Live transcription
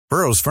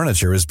Burrow's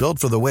furniture is built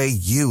for the way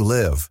you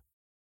live.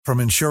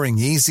 From ensuring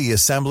easy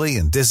assembly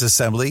and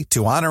disassembly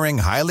to honoring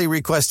highly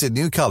requested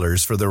new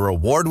colors for their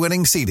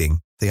award-winning seating,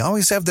 they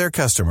always have their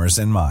customers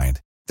in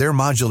mind. Their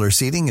modular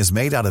seating is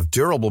made out of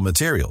durable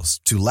materials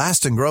to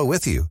last and grow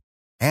with you.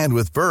 And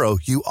with Burrow,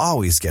 you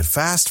always get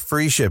fast,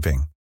 free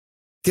shipping.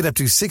 Get up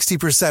to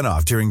 60%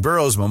 off during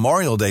Burrow's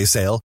Memorial Day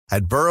sale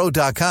at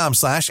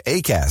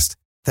burrow.com/ACAST.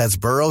 That's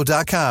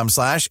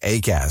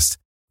burrow.com/ACAST.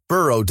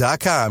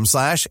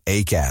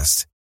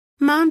 burrow.com/ACAST.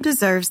 Mom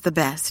deserves the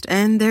best,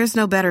 and there's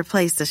no better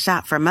place to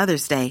shop for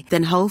Mother's Day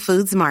than Whole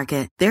Foods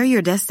Market. They're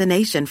your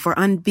destination for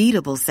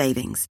unbeatable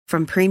savings,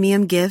 from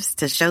premium gifts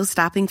to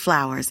show-stopping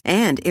flowers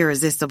and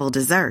irresistible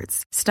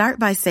desserts. Start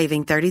by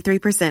saving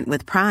 33%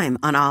 with Prime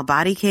on all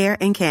body care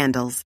and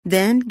candles.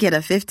 Then get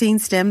a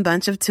 15-stem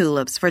bunch of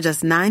tulips for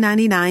just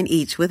 $9.99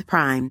 each with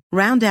Prime.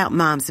 Round out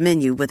Mom's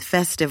menu with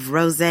festive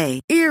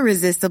rosé,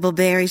 irresistible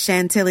berry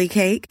chantilly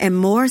cake, and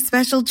more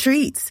special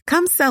treats.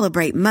 Come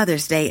celebrate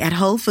Mother's Day at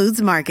Whole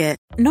Foods Market.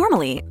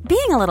 Normally,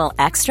 being a little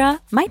extra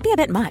might be a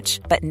bit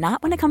much, but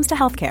not when it comes to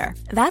healthcare.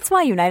 That's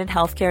why United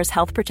Healthcare's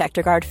Health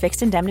Protector Guard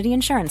fixed indemnity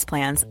insurance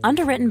plans,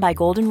 underwritten by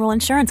Golden Rule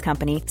Insurance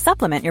Company,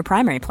 supplement your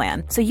primary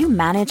plan so you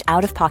manage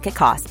out-of-pocket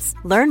costs.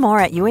 Learn more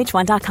at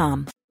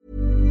uh1.com.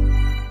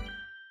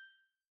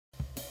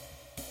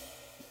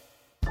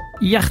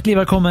 Hjertelig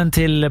velkommen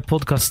til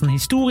podcasten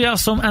Historier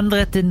som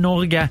endret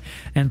Norge.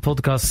 En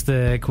podcast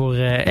hvor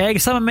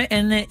jeg sammen med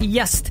en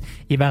gjest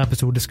i hver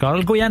episode skal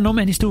gå gjennom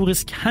en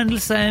historisk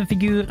hendelse, en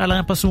figur eller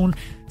en person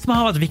som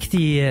har vært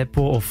viktig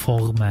på å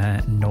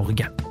forme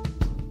Norge.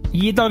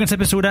 I dagens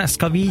episode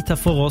skal vi ta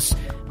for oss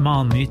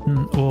mannen,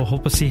 myten og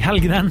håper å si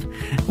helgenen,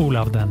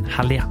 Olav den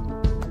Hellige.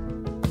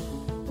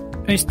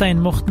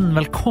 Øystein Morten,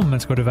 velkommen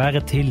skal du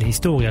være til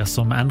Historier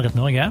som endret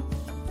Norge.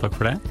 Takk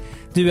for det.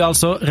 Du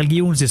altså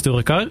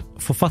religionshistoriker,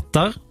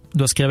 forfatter. Du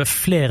har skrevet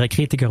flere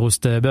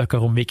kritikerroste bøker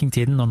om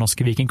vikingtiden og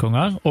norske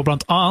vikingkonger, og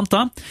blant annet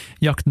da,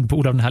 Jakten på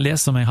Olav den Hellige,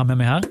 som jeg har med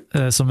meg her,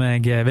 som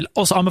jeg vil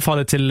også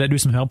anbefale til du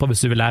som hører på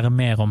hvis du vil lære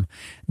mer om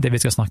det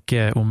vi skal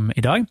snakke om i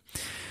dag.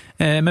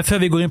 Men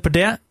før vi går inn på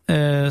det,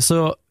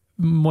 så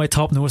må jeg ta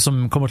opp noe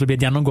som kommer til å bli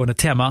et gjennomgående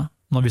tema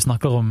når vi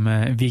snakker om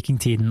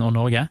vikingtiden og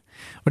Norge,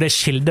 og det er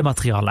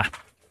kildemateriale.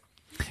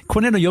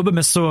 Hvordan er det å jobbe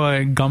med så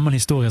gammel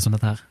historie som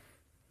dette her?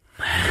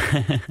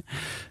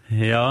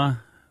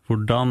 Ja,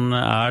 hvordan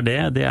er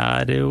det? Det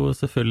er jo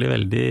selvfølgelig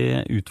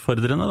veldig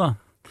utfordrende da,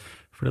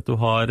 fordi at du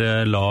har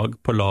lag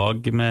på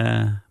lag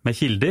med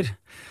kilder.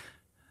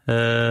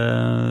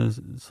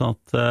 Sånn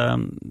at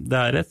det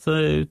er et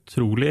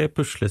utrolig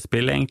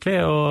puslespill egentlig,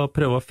 å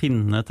prøve å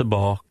finne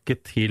tilbake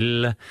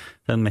til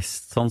den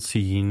mest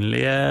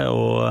sannsynlige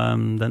og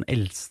den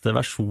eldste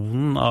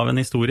versjonen av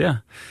en historie.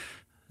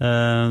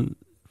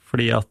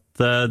 Fordi at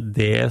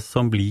det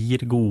som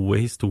blir gode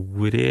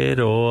historier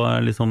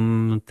og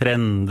liksom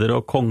trender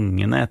og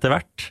kongene etter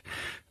hvert,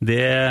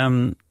 det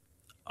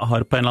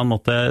har på en eller annen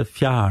måte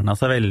fjernet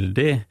seg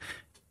veldig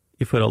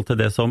i forhold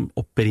til det som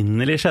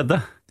opprinnelig skjedde.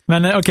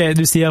 Men ok,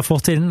 du sier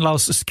fortiden, la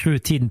oss skru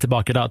tiden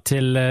tilbake da,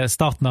 til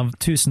starten av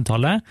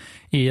 1000-tallet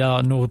i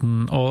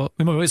Norden, og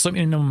vi må jo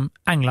innom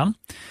England.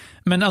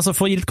 Men altså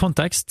for å gi litt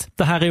kontekst,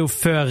 det her er jo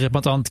før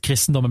blant annet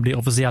kristendommen blir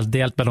offisielt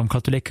delt mellom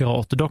katolikker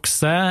og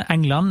ortodokse.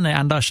 England er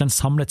enda ikke en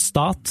samlet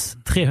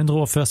stat, 300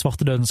 år før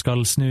svartedøden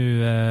skal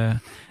snu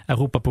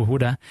Europa på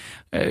hodet.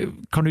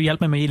 Kan du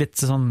hjelpe meg med å gi litt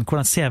sånn,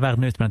 hvordan ser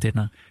verden ut på den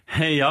tiden her?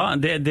 Ja,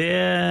 det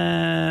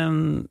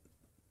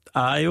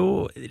er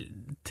jo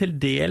til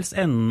dels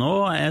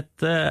ennå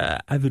et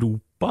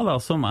Europa da,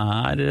 som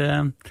er,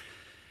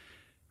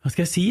 hva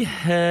skal jeg si,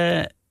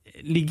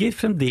 ligger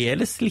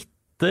fremdeles litt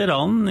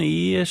rann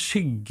i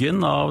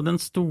skyggen av den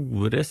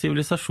store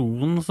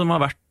sivilisasjonen som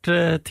har vært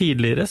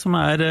tidligere, som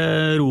er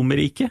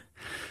Romerriket.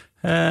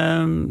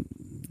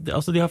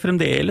 Altså de har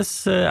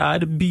fremdeles,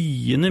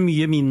 byene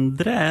mye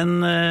mindre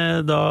enn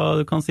da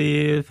du kan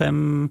si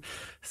 5,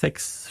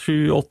 6,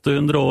 7,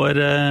 800 år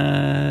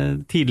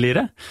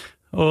tidligere.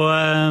 Og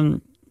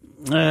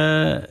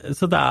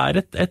så det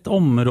er et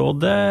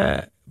område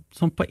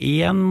som på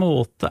en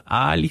måte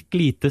er litt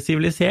lite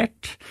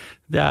sivilisert.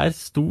 Det er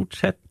stort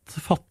sett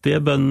fattige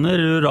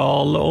bønder,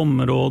 rurale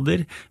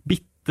områder,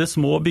 bitte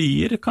små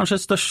byer. Kanskje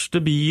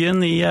største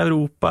byen i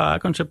Europa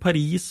er kanskje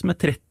Paris med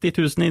 30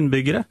 000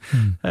 innbyggere.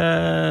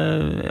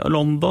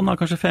 London har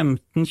kanskje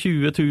 15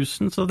 000-20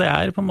 000, så det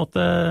er på en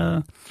måte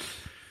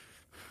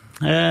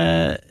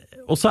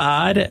og så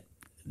er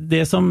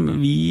det som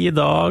vi i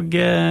dag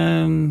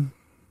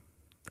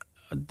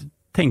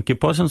tenker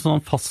på som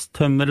sånn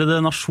fasttømrede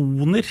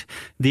nasjoner,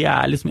 de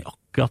er liksom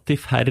akkurat i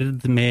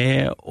ferd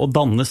med å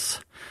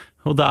dannes.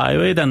 Og det er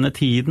jo i denne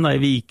tiden,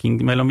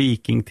 mellom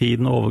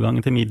vikingtiden og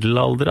overgangen til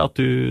middelalder, at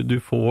du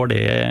får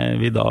det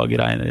vi i dag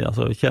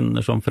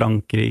kjenner som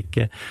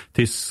Frankrike,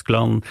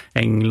 Tyskland,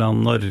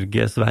 England,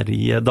 Norge,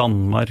 Sverige,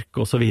 Danmark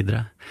og så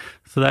videre.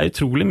 Så det er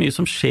utrolig mye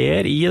som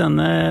skjer i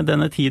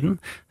denne tiden.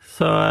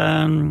 Så,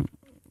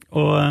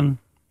 og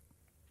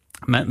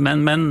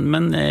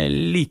Men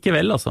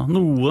likevel, altså.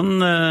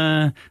 Noen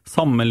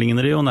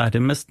sammenligner det jo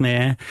nærmest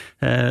med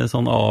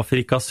sånn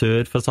Afrika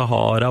sør for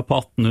Sahara på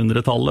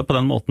 1800-tallet, på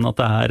den måten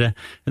at det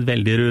et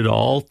veldig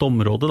ruralt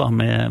område da,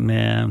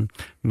 med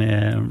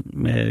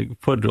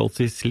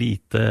forholdsvis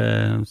lite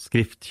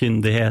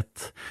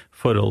skriftkyndighet,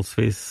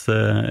 forholdsvis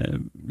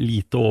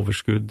lite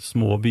overskudd,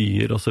 små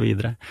byer og så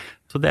videre.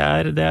 Så det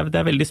er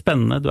veldig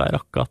spennende. Du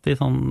akkurat i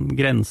sånn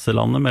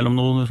grenselandet mellom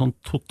noe sånn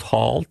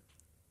totalt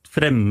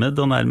fremmed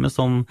og nærmest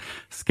sånn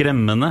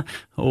skremmende,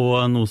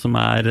 og noe som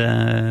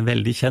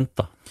veldig kjent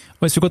da.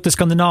 Og hvis vi går til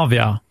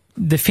Skandinavia,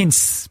 det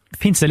finnes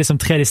det liksom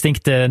 3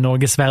 distinkte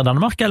Norge, Sverige,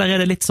 Danmark, eller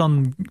det litt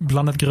sånn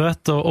blandet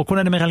grøt, og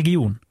hvordan det med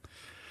religion?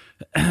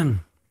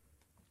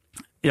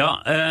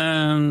 Ja,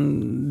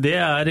 det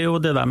jo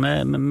det der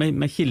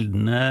med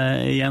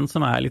kildene igjen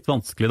som litt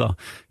vanskelig da.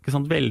 Ikke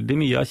sant? Veldig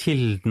mye av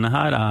kildene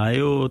her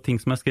jo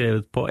ting som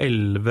skrevet på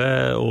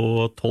 1100-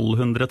 og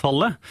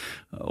 1200-tallet,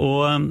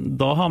 og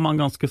da har man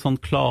ganske sånn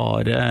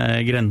klare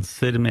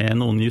grenser med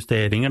noen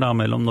justeringer da,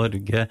 mellom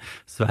Norge,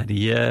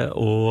 Sverige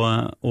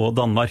og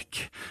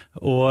Danmark.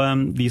 Og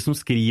de som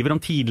skriver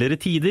om tidligere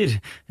tider,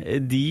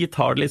 de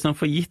tar det liksom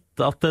for gitt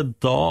at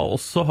da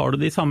også har du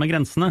de samme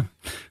grensene.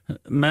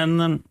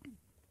 Men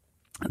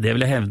det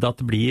vil jeg hevde at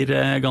det blir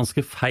ganske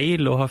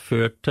feil og har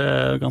ført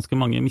til ganske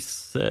mange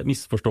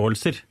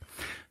misforståelser.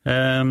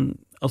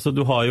 Altså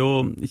du har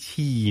jo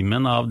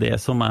kimen av det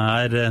som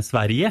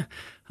Sverige,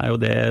 jo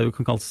det du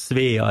kan kalle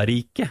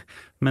Sveariket,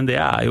 men det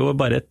jo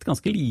bare et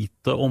ganske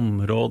lite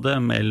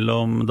område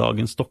mellom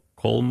dagens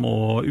Stockholm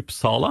og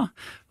Uppsala,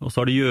 og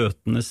så har du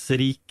Jøtenes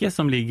rike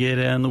som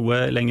ligger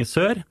noe lenger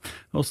sør,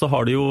 og så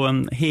har du jo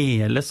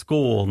hele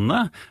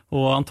Skåne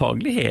og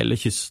antagelig hele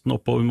kysten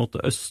oppover mot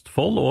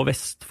Østfold og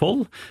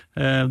Vestfold.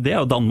 Det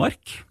jo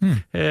Danmark,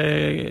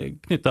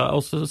 knyttet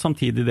også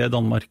samtidig det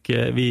Danmark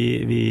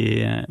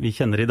vi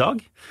kjenner i dag.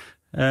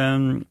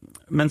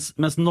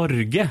 Mens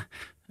Norge,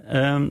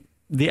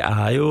 det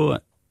jo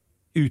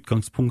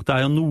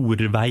utgangspunktet jo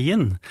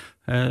Nordveien,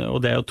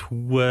 og det jo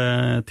 2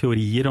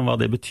 teorier om hva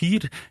det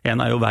betyr.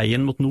 En jo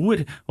veien mot nord,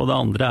 og det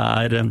andre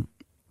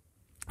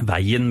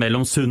veien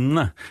mellom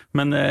sundene.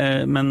 Men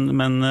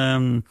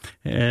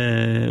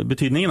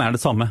betydningen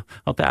det samme,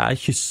 at det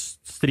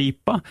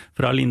kyststripa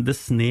fra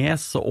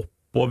Lindesnes og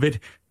oppover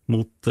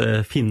mot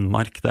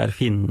Finnmark, der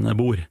finnene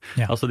bor.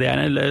 Ja. Altså det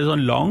et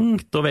sånn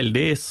langt og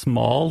veldig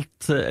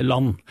smalt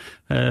land.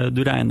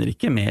 Du regner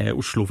ikke med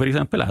Oslo for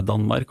eksempel,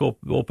 Danmark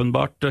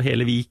åpenbart, og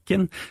hele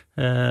Viken.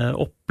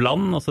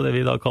 Oppland, altså det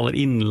vi da kaller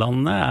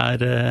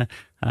Innlandet,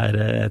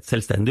 et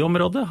selvstendig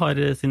område, har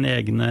sine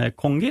egne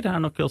konger,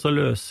 nok også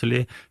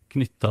løselig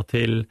knyttet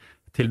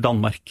til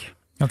Danmark.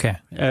 Ok.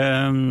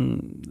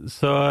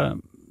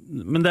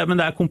 Men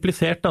det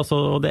komplisert, altså,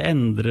 og det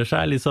endrer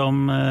seg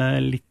liksom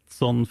litt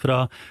sånn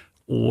fra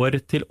år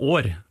til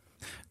år.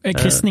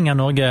 Kristning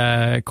Norge,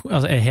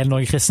 altså hele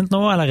Norge kristent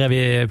nå, eller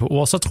vi på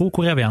Åsa-tro?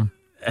 Hvor vi igjen?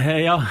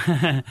 Ja,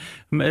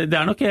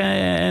 det nok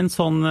en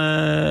sånn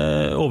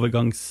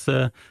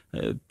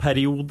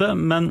overgangsperiode,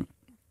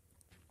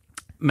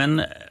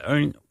 men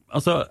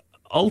altså,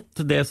 alt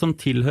det som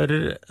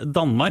tilhører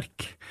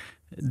Danmark,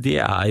 det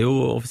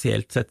jo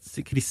offisielt sett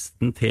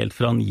kristent helt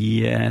fra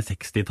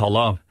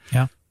 960-tallet av.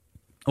 Ja.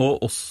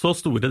 Og også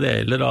store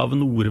deler av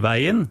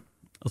Nordveien,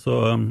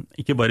 altså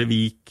ikke bare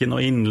Viken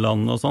og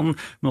Innlandet og sånn,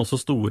 men også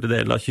store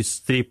deler av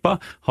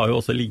kyststripa har jo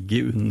også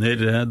ligget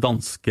under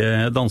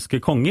danske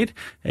konger,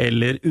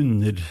 eller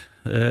under,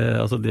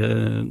 altså det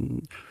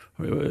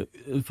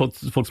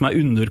folk som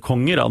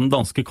underkonger av den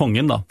danske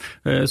kongen da.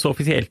 Så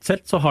offisielt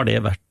sett så har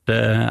det vært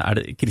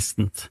det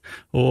kristent.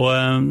 Og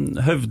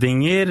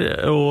høvdinger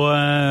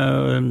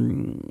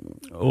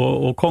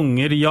og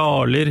konger,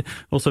 jarler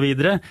og så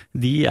videre,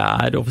 de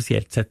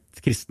offisielt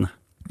sett kristne.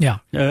 Ja.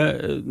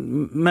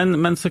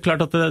 Men så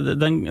klart at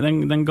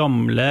den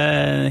gamle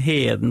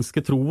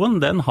hedenske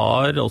troen, den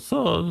har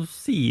også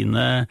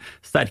sine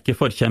sterke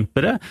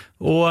forkjempere,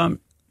 og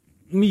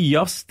mye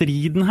av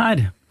striden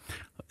her,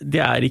 det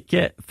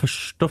ikke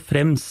først og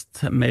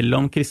fremst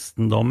mellom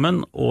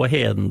kristendommen og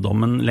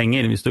hedendommen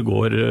lenger, hvis du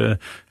går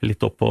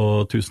litt opp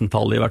på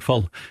 1000-tallet i hvert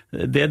fall.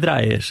 Det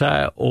dreier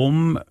seg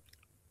om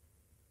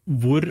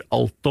hvor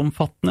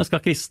altomfattende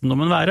skal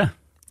kristendommen være.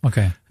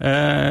 Okay.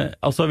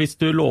 Altså hvis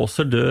du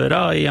låser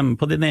døra hjemme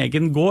på din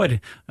egen gård,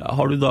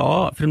 har du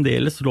da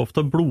fremdeles lov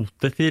til å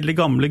blote til de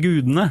gamle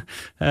gudene?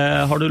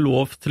 Har du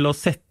lov til å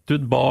sette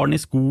ut barn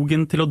i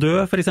skogen til å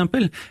dø, for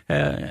eksempel?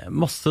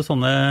 Masse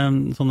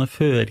sånne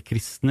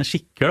førkristne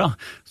skikker da,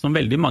 som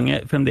veldig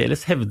mange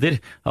fremdeles hevder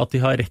at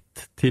de har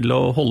rett til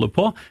å holde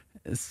på,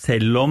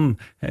 selv om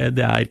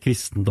det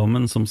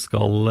kristendommen som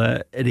skal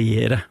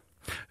regjere.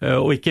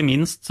 Og ikke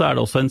minst så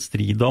det også en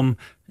strid om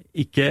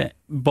ikke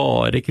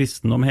bare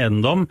kristendom,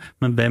 hedendom,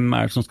 men hvem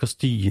det som skal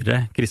styre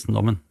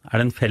kristendommen?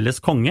 Det en felles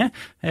konge,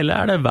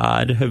 eller det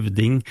hver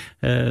høvding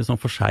som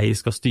for seg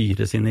skal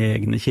styre sine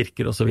egne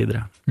kirker og så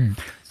videre?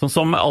 Sånn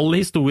som all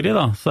historie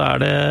da, så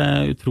det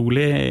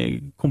utrolig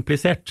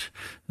komplisert.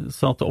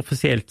 Så at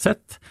offisielt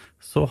sett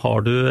så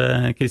har du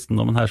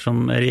kristendommen her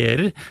som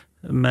regjerer,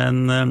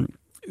 Men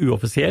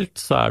uoffisielt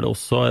så det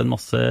også en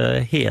masse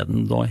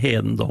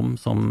hedendom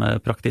som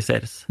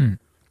praktiseres.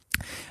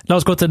 La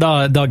oss gå til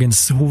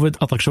dagens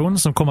hovedattraksjon,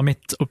 som kommer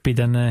midt opp i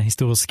den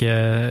historiske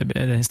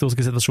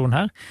situasjonen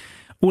her.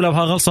 Olav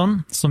Haraldsson,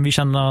 som vi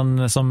kjenner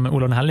han som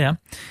Olav den Hellige,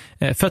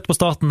 født på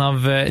starten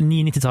av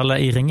 990-tallet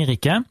i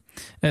Ringerike,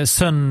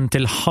 sønn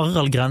til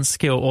Harald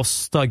Grenske og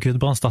Åsta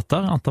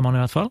Gudbrandsdatter, antar man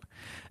i hvert fall.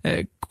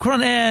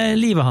 Hvordan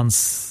livet hans,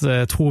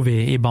 tror vi,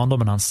 i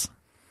barndommen hans?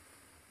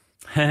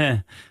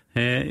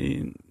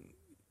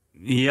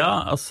 Ja,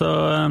 altså,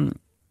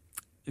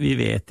 vi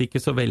vet ikke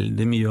så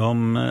veldig mye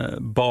om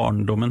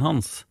barndommen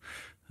hans,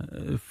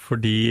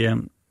 fordi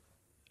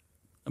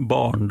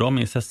barndom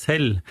i seg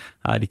selv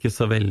ikke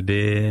så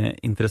veldig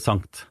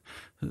interessant.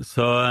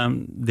 Så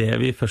det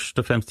vi først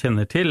og fremst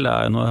kjenner til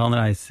når han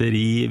reiser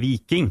i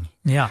Viking.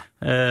 Ja.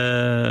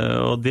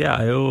 Og det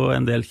jo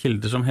en del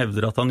kilder som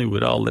hevder at han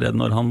gjorde allerede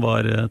når han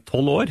var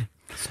 12 år.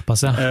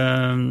 Såpass, ja.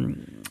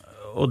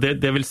 Og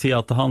det vil si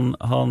at han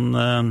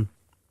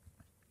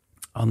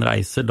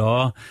reiser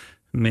da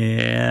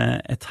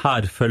med et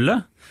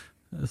hærfølge,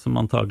 som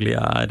antagelig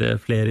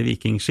flere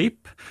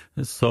vikingskip,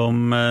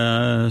 som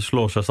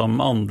slår seg sammen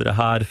med andre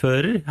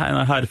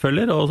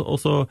hærfølger, og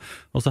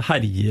så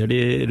herjer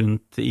de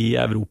rundt i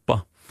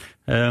Europa.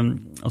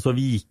 Altså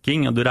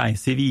viking, og du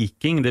reiser i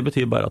viking, det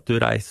betyr bare at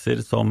du reiser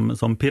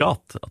som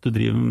pirat, at du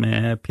driver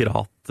med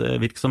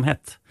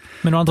piratvirksomhet.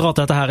 Men når han drar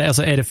til dette her,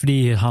 altså det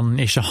fordi han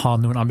ikke har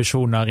noen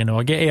ambisjoner i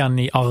Norge? Han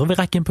i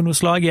arverekken på noe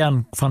slag?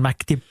 Han fra en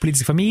mektig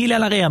politisk familie,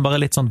 eller han bare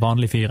litt sånn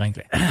vanlig fyr,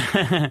 egentlig?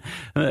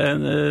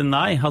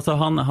 Nei, altså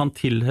han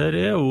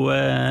tilhører jo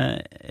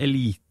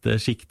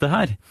eliteskiktet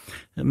her,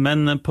 men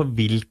på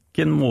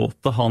hvilken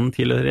måte han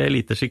tilhører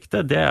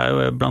eliteskiktet, det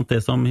jo blant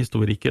det som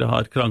historikere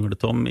har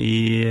kranglet om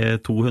i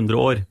 200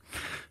 år.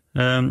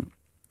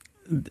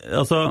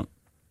 Altså,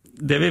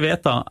 det vi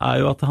vet da,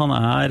 jo at han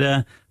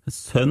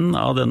sønn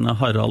av denne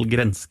Harald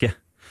Grenske,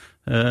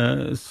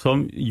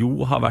 som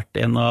jo har vært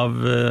en av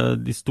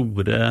de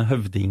store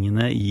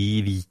høvdingene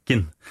i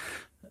Viken.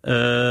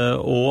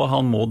 Og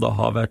han må da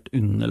ha vært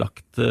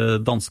underlagt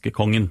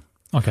danskekongen.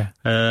 Okay.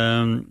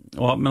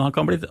 Men han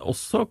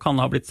kan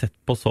ha blitt sett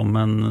på som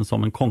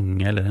en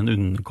konge, eller en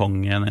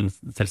underkonge, en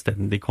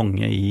selvstendig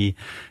konge i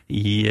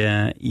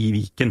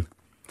Viken.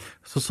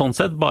 Så sånn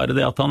sett, bare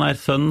det at han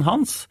sønnen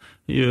hans,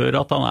 gjør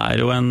at han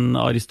jo en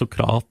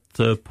aristokrat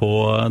på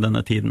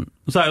denne tiden.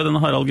 Så jo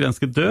denne Harald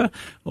Grenske død,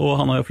 og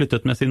han har jo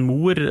flyttet med sin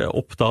mor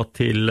opp da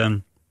til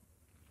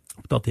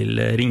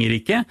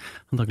Ringerike,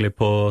 antakelig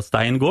på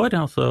Steingård,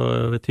 altså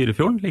ved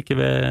Tyrifjorden, like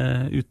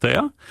ved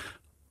Utøya.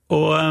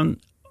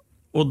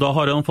 Og da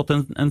har han fått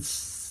en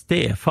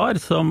stefar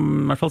som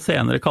i hvert fall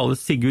senere kalles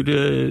Sigurd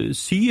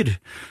Syr,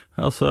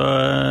 altså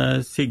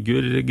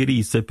Sigurd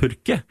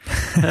Grisepurke.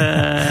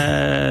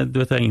 Du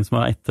vet, det ingen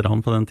som etter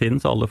ham på den tiden,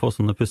 så alle får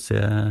sånne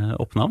pussige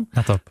oppnavn.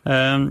 Nettopp.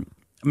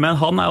 Men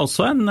han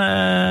også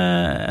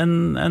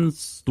en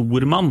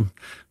stor mann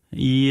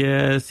i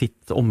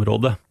sitt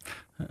område.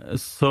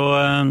 Så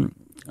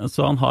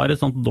han har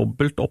et sånt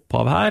dobbelt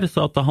opphav her,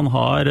 så at han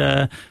har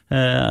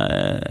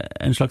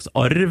en slags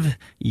arv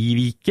i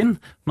Viken,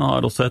 men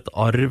har også et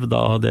arv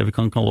da, det vi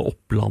kan kalle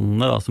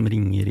opplandet, da, som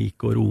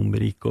Ringerike og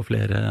Romerike og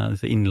flere av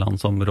disse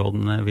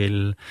innlandsområdene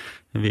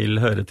vil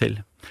høre til.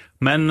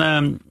 Men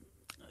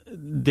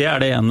det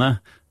det ene.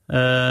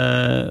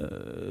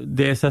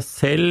 Det i seg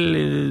selv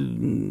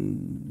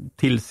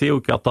tilsier jo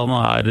ikke at han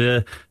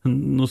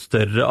noe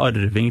større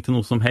arving til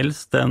noe som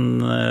helst enn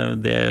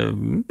det,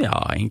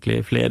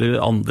 egentlig flere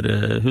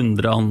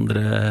 100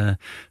 andre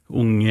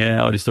unge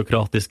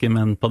aristokratiske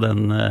menn på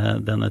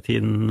denne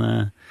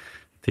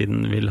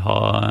tiden vil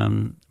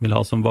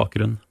ha som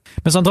bakgrunn.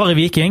 Men så han drar i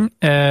Viking,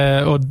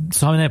 og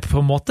så han på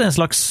en måte en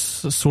slags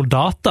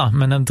soldat da,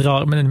 men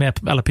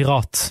eller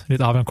pirat,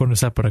 litt avhengig av hvordan du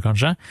ser på det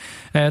kanskje.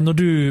 Når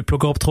du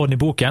plukker opp tråden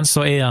i boken,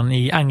 så han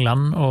i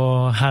England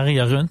og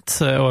herjer rundt,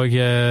 og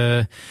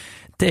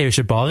det jo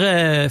ikke bare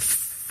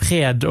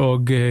fred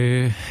og,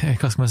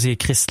 hva skal man si,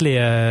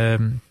 kristelige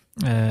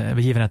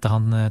begivenheter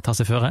han tar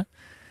seg føre.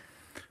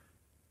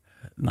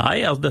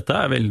 Nei, altså dette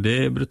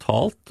veldig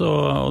brutalt,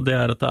 og det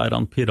at det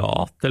han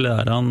pirat,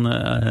 eller han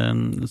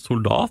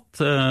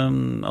soldat.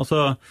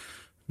 Altså,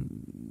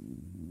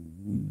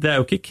 det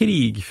jo ikke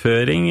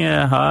krigføring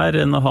her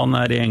når han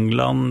i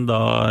England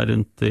da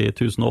rundt i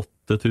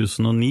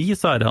 2008-2009,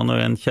 så han jo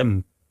en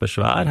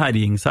kjempesvær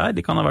herjingshær.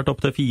 De kan ha vært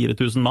opp til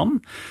 4000 mann,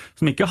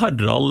 som ikke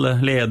Harald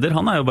leder.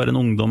 Han jo bare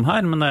en ungdom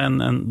her, men det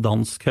en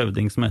dansk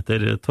høvding som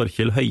heter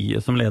Torkjell Høie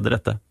som leder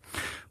dette.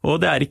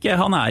 Og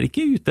han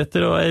ikke ute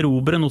etter å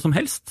erobre noe som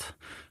helst.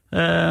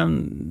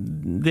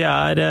 Det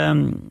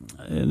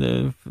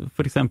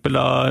for eksempel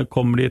da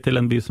kommer de til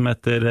en by som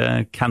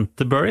heter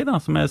Canterbury,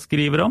 da, som jeg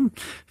skriver om.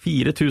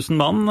 4000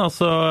 mann,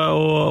 altså,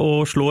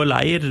 og slår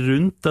leir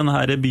rundt denne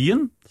her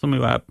byen, som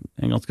jo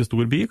en ganske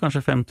stor by,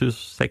 kanskje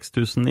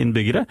 5000-6000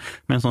 innbyggere,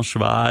 med en sånn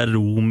svær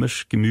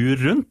romersk mur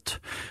rundt.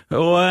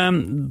 Og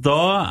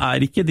da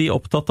ikke de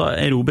opptatt av å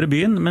erobre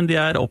byen, men de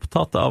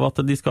opptatt av at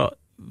de skal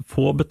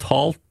få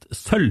betalt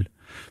sølv.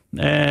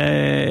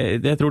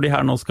 Jeg tror de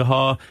her nå skal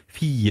ha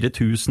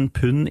 4000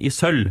 pund i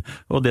sølv,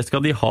 og det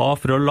skal de ha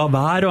for å la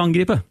være å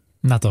angripe.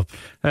 Nettopp.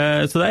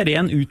 Så det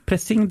ren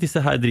utpressing disse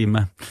her driver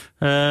med.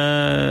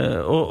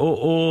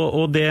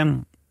 Og det,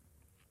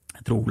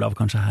 jeg tror Olav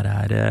kanskje her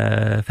er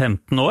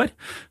 15 år.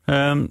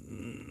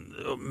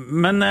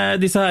 Men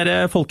disse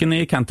her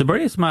folkene i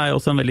Canterbury, som er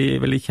også en veldig,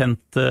 veldig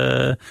kjent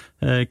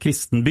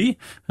kristenby,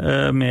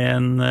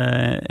 med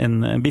en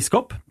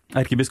biskop,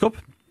 erkebiskop,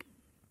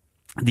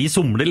 de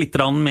somler litt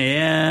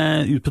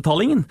med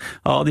utbetalingen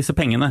av disse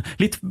pengene.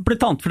 Litt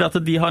blant annet fordi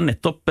at de har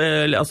nettopp,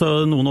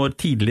 noen år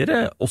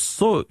tidligere,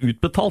 også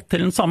utbetalt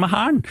til den samme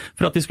hæren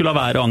for at de skulle la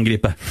være å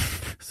angripe.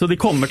 Så de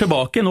kommer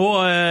tilbake nå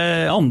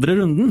andre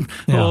runden,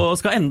 og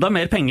skal enda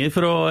mer penger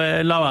for å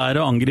la være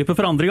å angripe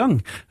for andre gang.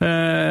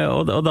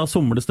 Og da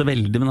somles det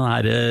veldig med den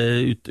her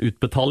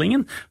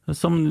utbetalingen,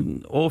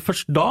 og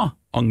først da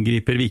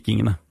angriper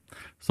vikingene,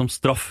 som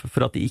straff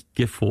for at de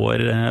ikke får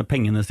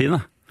pengene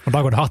sine. Og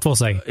da går det hardt for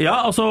seg.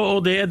 Ja,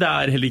 og det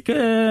er heller ikke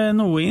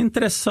noe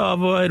interesse av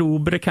å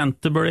erobre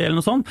Canterbury eller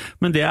noe sånt,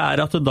 men det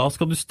er at da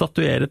skal du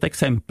statuere et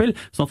eksempel,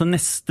 sånn at den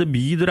neste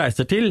by du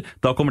reiser til,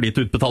 da kommer de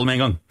til å utbetale med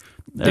en gang.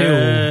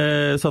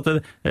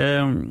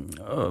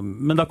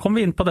 Men da kommer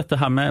vi inn på dette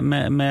her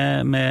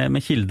med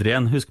kilder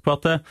igjen. Husk på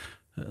at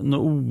når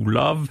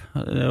Olav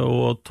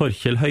og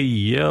Torkjell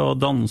Høie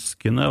og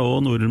danskene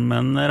og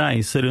nordmennene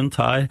reiser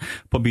rundt her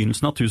på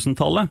begynnelsen av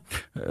 1000-tallet,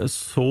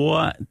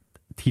 så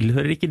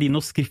tilhører ikke de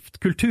noe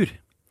skriftkultur.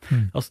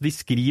 Altså, de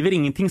skriver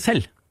ingenting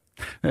selv.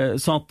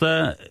 Sånn at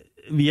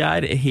vi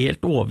er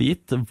helt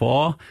overgitt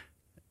hva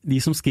de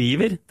som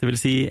skriver, det vil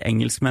si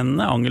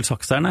engelskmennene,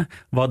 angelsakserne,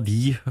 hva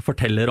de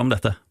forteller om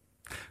dette.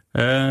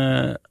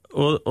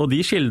 Og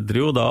de skildrer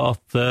jo da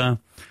at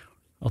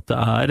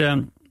det er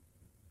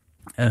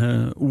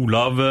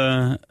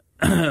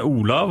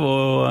Olav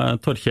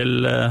og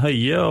Torkjell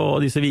Høie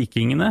og disse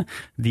vikingene,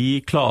 de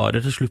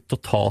klarer til slutt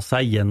å ta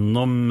seg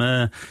gjennom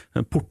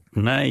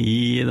portene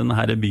i denne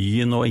her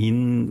byen og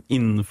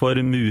innenfor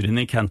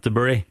murene i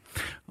Canterbury.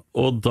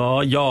 Og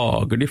da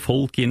jager de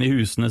folk inn i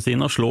husene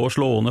sine og slår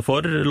slående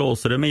for,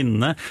 låser dem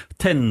inne,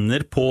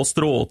 tenner på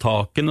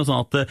stråtakene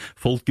sånn at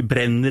folk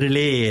brenner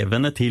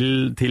levende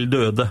til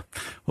døde.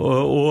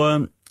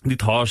 Og de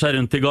tar seg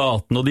rundt i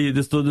gaten, og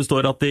det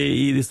står at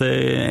i disse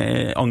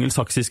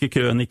angelsaksiske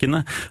krønikene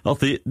at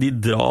de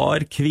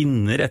drar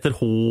kvinner etter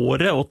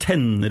håret og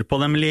tenner på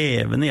dem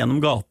levende gjennom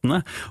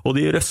gatene, og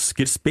de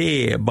røsker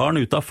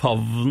spedbarn ut av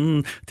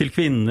favnen til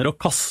kvinner og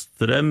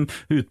kaster dem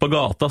ut på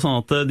gata,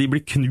 sånn at de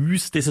blir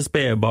knust, disse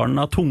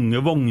spedbarna, av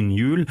tunge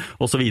vognhjul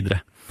og så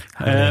videre.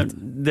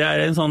 Det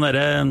er en sånn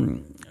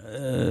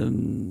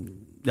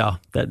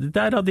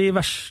det er av de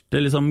verste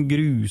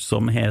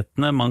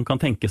grusomhetene man kan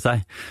tenke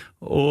seg.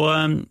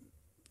 Men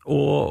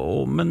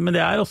det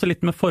er også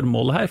litt med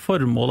formålet her.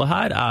 Formålet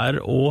her er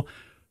å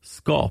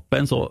skape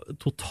en så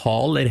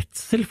total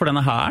redsel for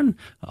denne hæren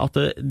at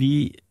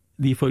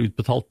de får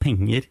utbetalt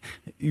penger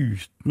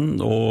uten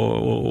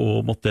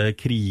å måtte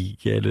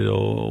krige eller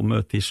å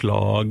møte i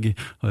slag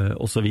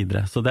og så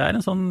videre. Så det er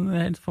en sånn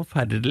helt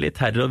forferdelig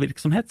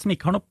terrorvirksomhet som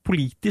ikke har noe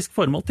politisk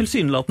formål,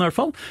 tilsynelatende i hvert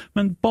fall,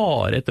 men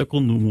bare et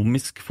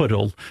økonomisk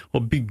forhold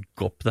å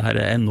bygge opp det her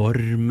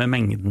enorme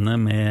mengdene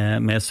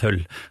med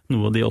sølv,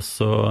 noe de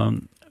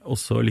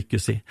også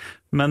lykkes i.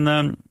 Men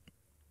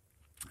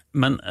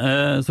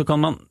så kan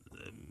man.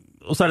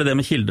 Og så er det det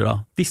med kilder da.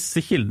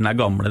 Disse kildene er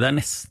gamle, det er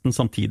nesten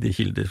samtidige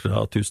kilder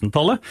fra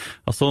 1000-tallet.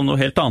 Altså noe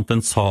helt annet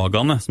enn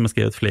sagaene som er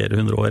skrevet flere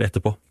hundre år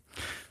etterpå.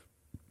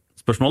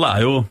 Spørsmålet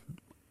er jo,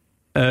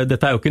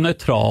 dette er jo ikke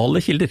nøytrale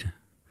kilder.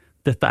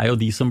 Dette er jo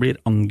de som blir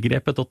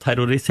angrepet og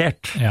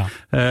terrorisert. Ja.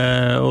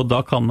 Og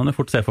da kan man jo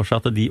fort se for seg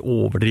at de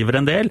overdriver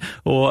en del,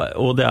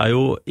 og det er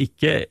jo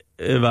ikke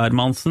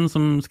hvermannsen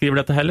som skriver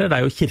dette heller, det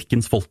er jo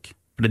kirkens folk.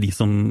 For det er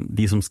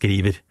de som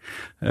skriver.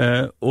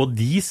 Og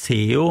de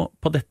ser jo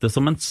på dette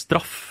som en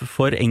straff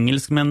for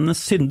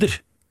engelskmennenes synder.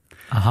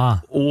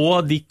 Aha.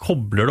 Og de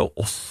kobler det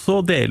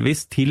også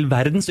delvis til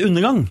verdens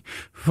undergang.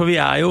 For vi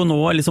er jo nå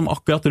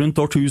akkurat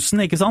rundt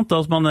årtusen, ikke sant?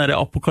 Altså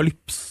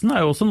apokalypsen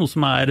er jo også noe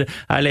som er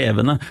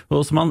levende.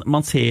 Og så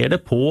man ser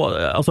det på,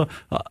 altså,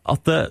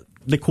 at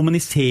det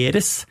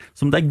kommuniseres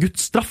som det er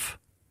Guds straff,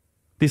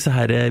 disse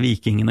her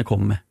vikingene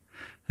kommer med.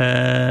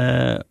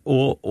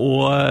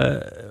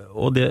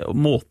 Og det,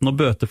 måten å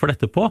bøte for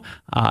dette på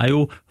er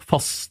jo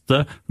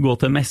faste, gå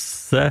til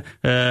messe,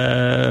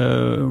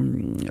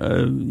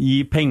 gi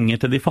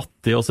penger til de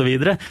fattige og så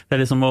videre. Det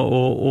er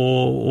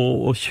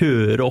å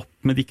kjøre opp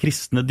med de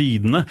kristne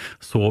dydene,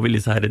 så vil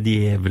disse her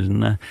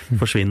djevelene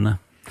forsvinne.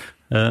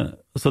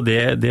 Så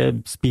det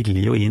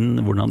spiller jo inn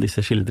hvordan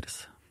disse skildres.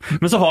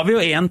 Men så har vi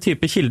jo en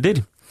type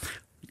kilder,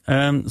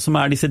 som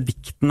er disse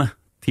diktene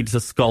til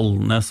disse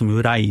skallene som jo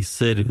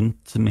reiser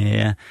rundt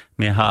med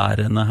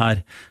hærene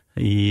her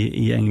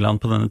i England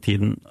på denne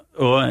tiden.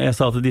 Og jeg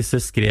sa at disse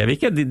skrev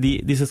ikke,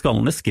 disse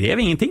skallene skrev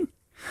ingenting,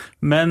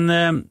 men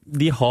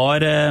de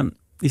har,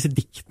 disse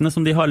diktene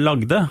som de har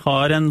lagde,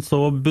 har en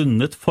så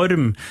bundet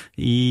form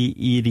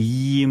i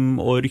rim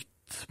og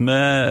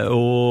rytme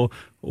og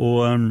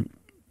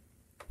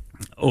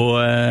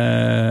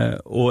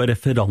og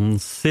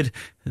referanser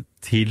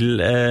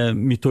til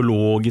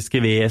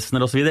mytologiske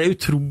vesener og så videre. Det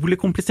utrolig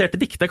kompliserte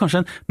dikt. Det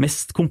kanskje den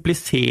mest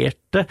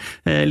kompliserte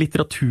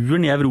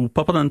litteraturen i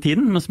Europa på denne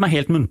tiden, men som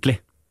helt muntlig.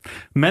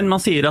 Men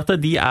man sier at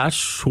de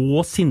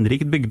så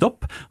sinnrikt bygd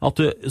opp at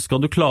skal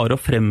du klare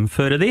å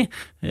fremføre de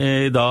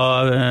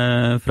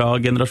fra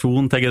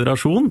generasjon til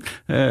generasjon,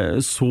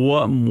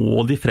 så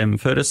må de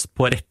fremføres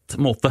på rett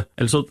måte,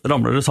 ellers så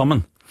ramler det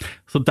sammen.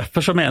 Så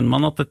derfor så mener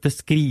man at dette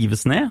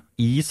skrives ned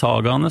i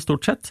sagaene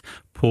stort sett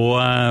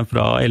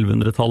fra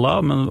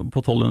 1100-tallet, men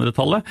på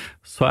 1200-tallet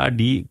så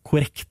de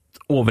korrekt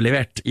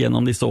overlevert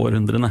gjennom disse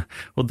århundrene.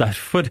 Og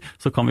derfor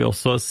så kan vi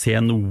også se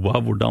noe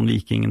av hvordan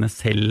vikingene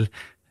selv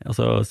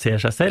ser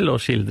seg selv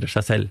og skildrer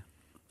seg selv.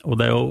 Og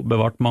det jo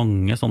bevart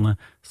mange sånne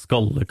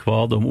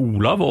skallekvad om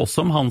Olav, og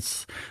også om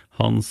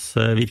hans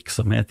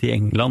virksomhet i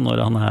England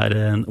når han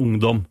en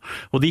ungdom.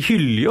 Og de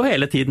hyller jo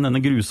hele tiden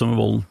denne grusomme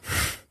volden.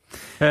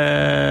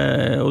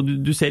 Og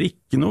du ser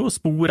ikke noe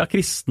spor av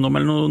kristendom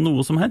eller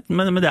noe som helst,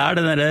 men det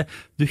det der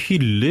du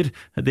hyller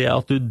det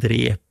at du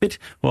dreper,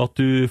 og at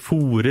du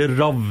fôrer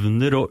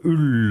ravner og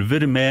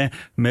ulver med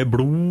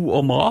blod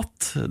og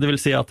mat. Det vil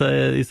si at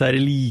disse her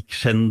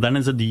likskjenderne,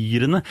 disse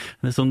dyrene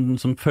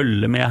som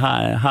følger med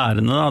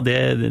hærene,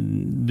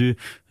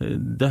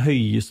 det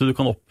høyeste du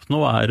kan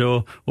oppnå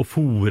å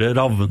fôre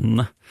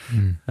ravnene.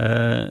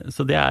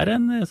 Så det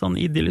en sånn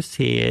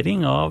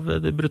idealisering av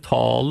det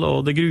brutale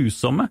og det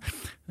grusomme.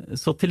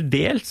 Så til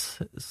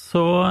dels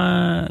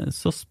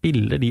så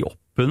spiller de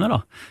opp under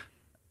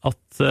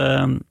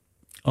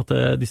at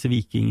disse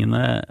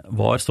vikingene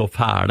var så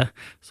fæle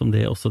som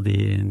det også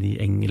de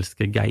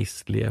engelske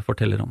geistlige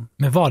forteller om.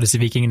 Men var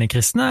disse vikingene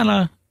kristne,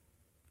 eller?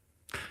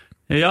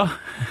 Ja,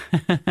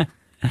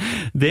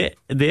 det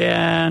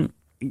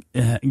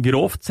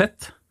grovt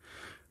sett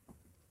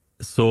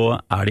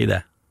så de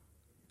det.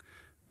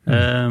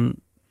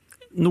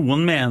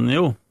 Noen mener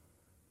jo,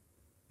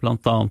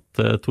 blant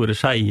annet Tore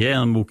Skeie i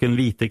den boken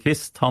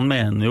Hvitekrist, han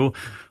mener jo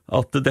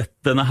at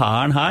denne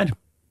hæren her,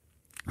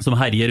 som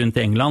herjer rundt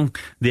i England,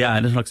 det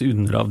en slags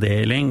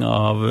underavdeling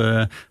av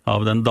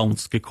den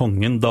danske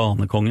kongen,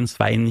 danekongen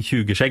Svein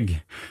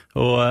Tjugeskjegg.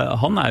 Og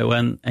han jo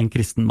en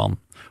kristen mann,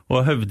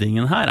 og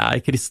høvdingen her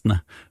kristne.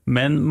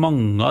 Men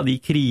mange av de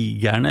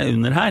krigerne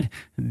under her,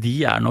 de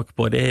nok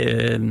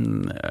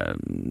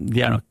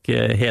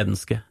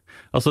hedenske.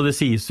 Altså det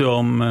sies jo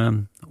om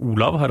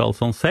Olav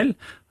Haraldsson selv,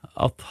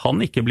 at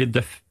han ikke blir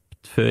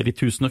døpt før i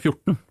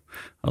 1014.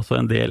 Altså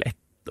en del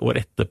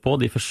år etterpå,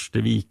 de første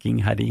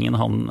vikingherringene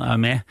han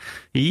med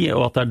i,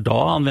 og at det da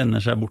han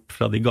vender seg bort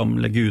fra de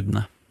gamle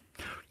gudene.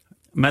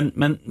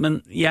 Men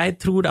jeg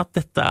tror at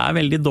dette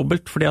veldig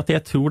dobbelt, fordi at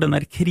jeg tror den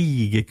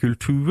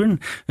krigekulturen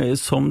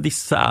som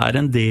disse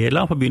en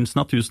del av på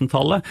begynnelsen av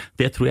 1000-tallet,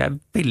 det tror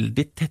jeg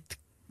veldig tett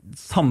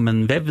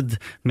sammenvevd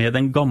med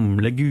den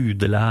gamle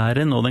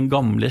gudelæren og den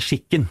gamle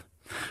skikken.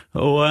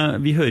 Og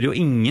vi hører jo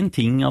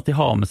ingenting at de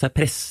har med seg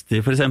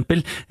prester for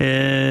eksempel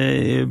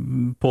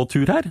på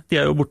tur her. De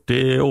jo borte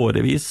i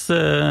årevis,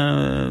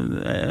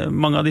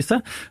 mange av disse.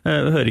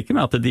 Vi hører ikke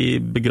med at de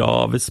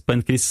begraves på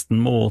en kristen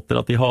måte,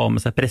 at de har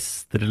med seg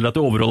prester, eller at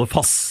de overholder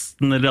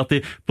fasten, eller at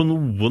de på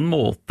noen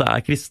måte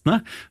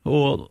kristne.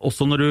 Og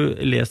også når du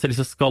leser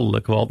disse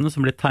skallekvadene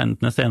som blir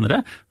tegnet ned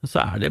senere,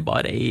 så det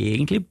bare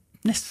egentlig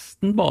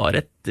nesten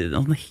bare et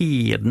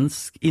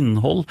hedensk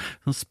innhold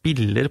som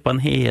spiller på en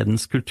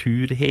hedensk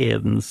kultur,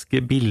 hedenske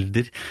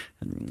bilder.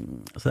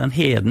 Så en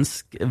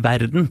hedensk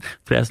verden,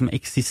 tror jeg, som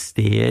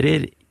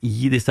eksisterer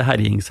i disse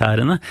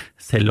herjingshærene,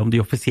 selv om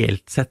de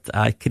offisielt sett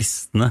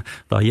kristne,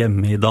 da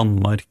hjemme i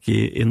Danmark,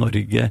 i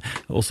Norge,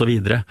 og så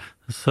videre.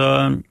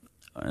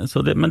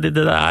 Men det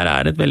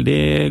der et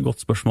veldig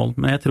godt spørsmål,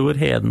 men jeg tror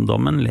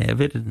hedendommen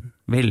lever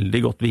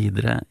veldig godt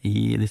videre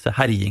i disse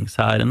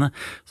herjingshærene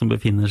som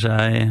befinner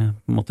seg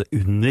på en måte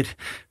under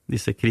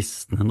disse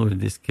kristne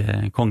nordiske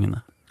kongene.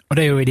 Og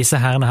det jo i disse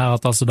herrene her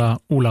at altså da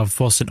Olav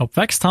får sin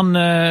oppvekst. Han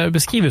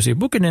beskrives i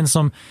boken din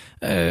som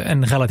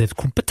en relativt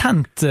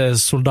kompetent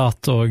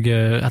soldat og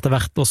etter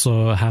hvert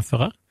også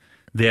hærfører.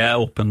 Det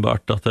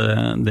åpenbart at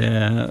det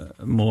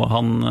må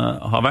han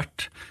ha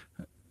vært,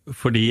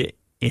 fordi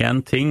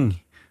en ting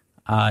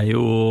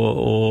jo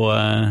å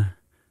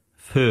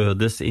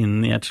fødes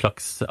inn i et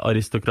slags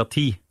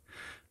aristokrati,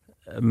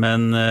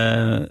 men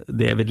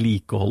det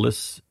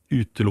vedlikeholdes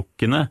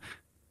utelukkende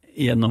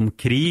gjennom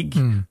krig,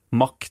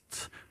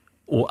 makt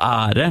og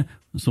ære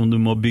som du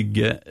må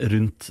bygge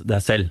rundt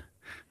deg selv.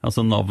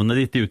 Altså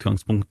navnet ditt i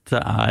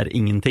utgangspunktet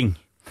ingenting.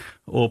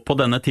 Og på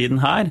denne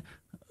tiden her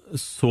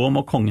så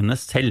må kongene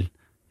selv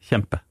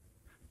kjempe.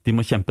 De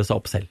må kjempe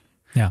seg opp selv.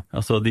 Ja.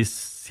 Altså de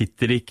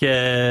sitter ikke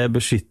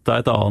beskyttet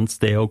et annet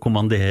sted og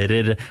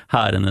kommanderer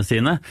hærene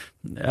sine.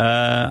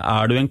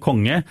 Du en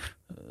konge,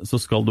 så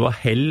skal du ha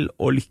hell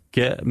og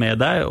lykke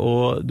med deg,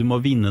 og du må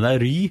vinne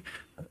deg ry,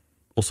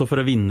 også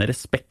for å vinne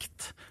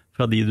respekt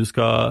fra de du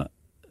skal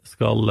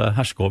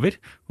herske over,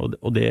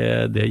 og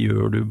det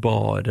gjør du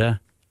bare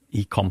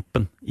i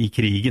kampen, i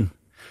krigen.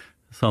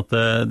 Så at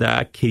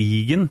det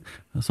krigen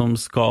som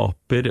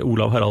skaper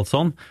Olav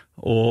Haraldsson,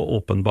 og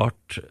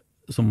åpenbart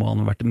så må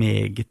han ha vært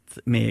meget,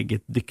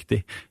 meget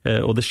dyktig.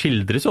 Og det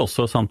skildres jo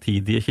også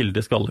samtidig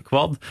kilder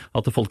Skallekvad,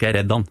 at folk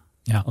redd han.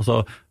 Ja.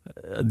 Altså,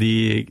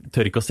 de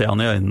tør ikke å se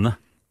han i øynene.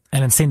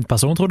 En sint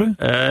person, tror du?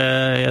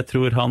 Jeg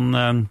tror han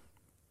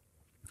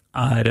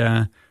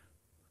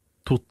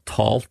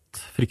totalt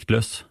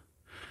fryktløs.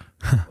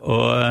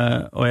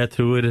 og jeg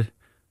tror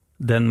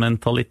den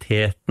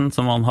mentaliteten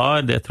som han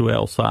har, det tror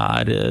jeg også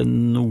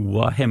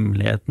noe av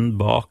hemmeligheten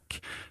bak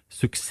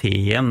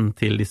suksessen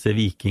til disse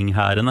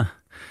vikinghærene.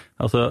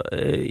 Altså,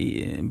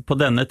 på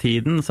denne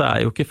tiden så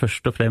jo ikke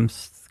først og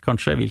fremst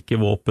kanskje hvilke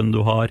våpen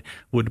du har,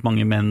 hvor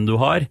mange menn du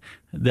har.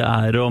 Det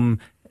om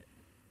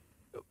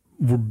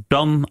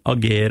hvordan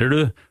agerer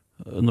du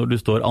når du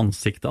står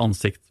ansikt til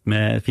ansikt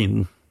med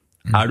fienden.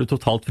 Du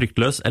totalt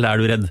fryktløs, eller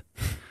du redd?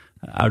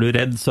 Du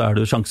redd, så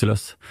du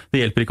sjanseløs. Det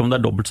hjelper ikke om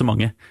det dobbelt så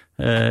mange.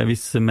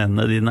 Hvis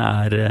mennene dine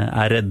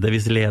redde,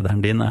 hvis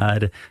lederen din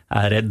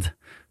redd,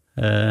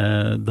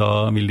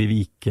 da vil de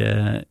vike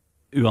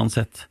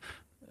uansett.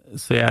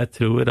 Så jeg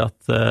tror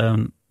at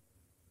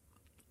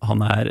han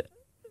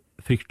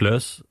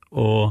fryktløs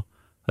og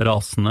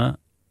rasende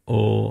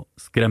og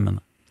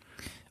skremmende.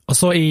 Og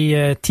så i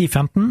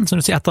 1015, som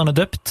du sier, etter han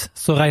døpt,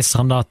 så reiser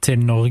han da til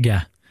Norge.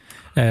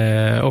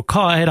 Og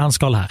hva det han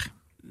skal her?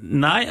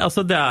 Nei,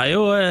 altså det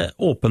jo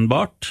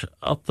åpenbart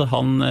at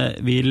han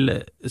vil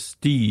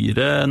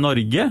styre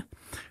Norge,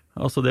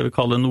 altså det vi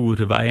kaller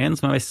Nordveien,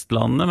 som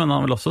Vestlandet, men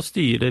han vil også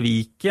styre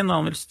Viken,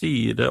 han vil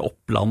styre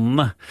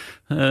Opplandet.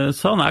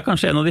 Så han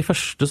kanskje en av de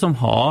første som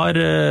har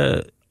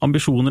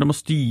ambisjoner om å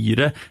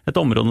styre et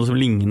område som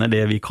ligner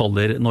det vi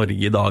kaller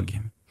Norge i dag.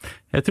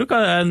 Jeg tror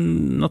ikke det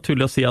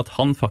naturlig å si at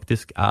han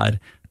faktisk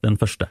den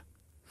første.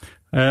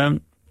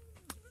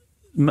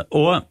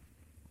 Og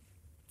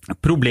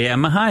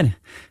problemet her,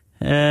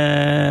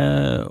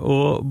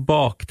 og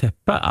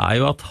bakteppet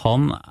jo at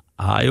han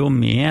jo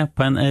med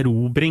på en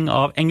erobring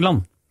av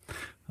England.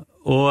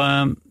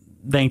 Og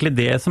det egentlig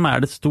det som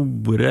det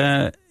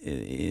store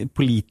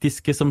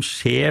politiske som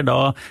skjer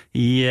da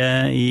i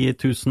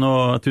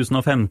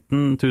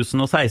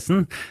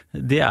 2015-2016,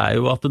 det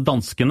jo at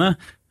danskene,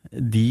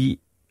 de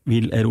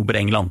vil erobre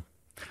England.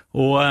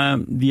 Og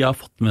de har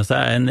fått med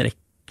seg en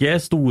rekke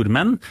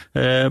stormenn,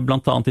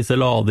 blant annet disse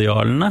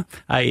ladialene,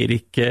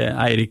 Eirik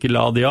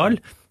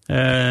Ladial,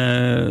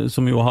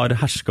 som jo har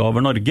hersket over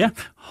Norge.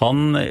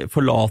 Han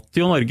forlater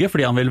jo Norge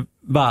fordi han vil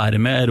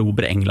være med å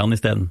erobre England i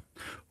stedet.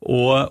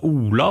 Og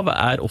Olav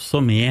også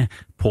med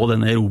på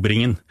denne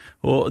erobringen.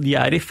 Og de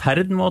i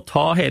ferd med å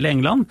ta hele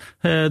England.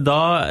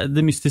 Da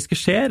det mystiske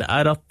skjer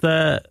at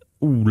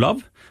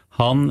Olav,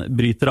 han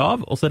bryter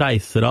av, og så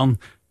reiser han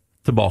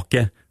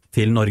tilbake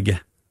til Norge.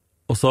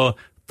 Og så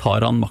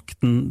tar han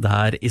makten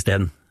der i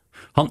stedet.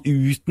 Han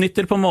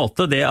utnytter på en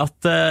måte det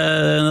at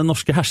den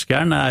norske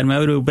herskeren med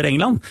å erobre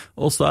England,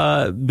 og så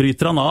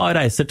bryter han av,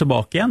 reiser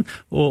tilbake igjen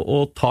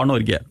og tar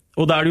Norge.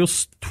 Og da det jo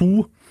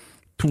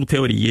to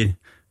teorier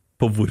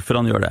på hvorfor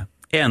han gjør det.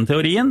 En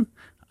teorien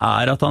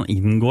at han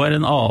inngår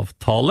en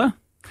avtale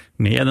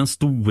med den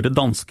store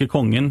danske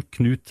kongen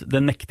Knut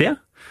den Mektige,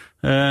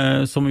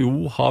 som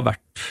jo har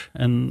vært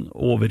en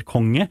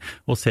overkonge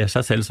og ser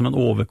seg selv som en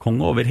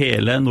overkonge over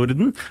hele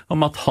Norden, om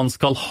at han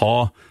skal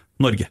ha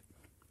Norge.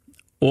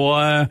 Og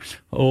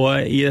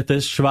i dette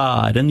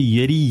svære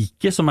nye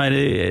rike som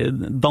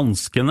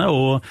danskene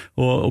og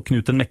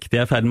Knut den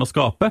Mektige i ferd med å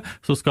skape,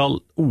 så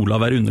skal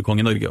Olav være underkonge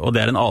i Norge, og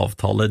det en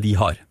avtale de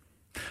har.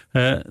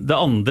 Det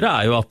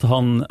andre jo at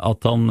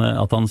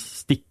han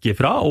stikker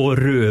fra og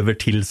røver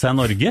til seg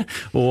Norge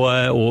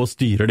og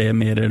styrer det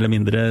mer eller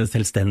mindre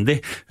selvstendig,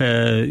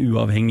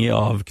 uavhengig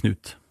av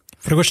Knut.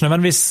 For det går ikke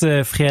nødvendigvis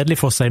fredelig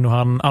for seg når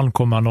han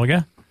ankommer Norge?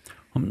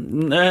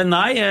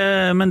 Nei,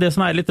 men det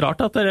som litt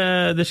rart at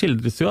det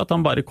skildres jo at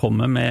han bare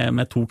kommer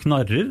med to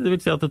knarrer, det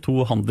vil si at det 2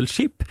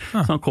 handelsskip,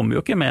 så han kommer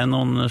jo ikke med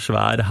noen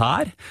svær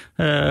hær.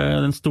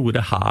 Den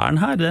store hæren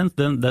her, den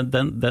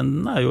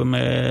jo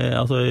med,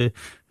 altså,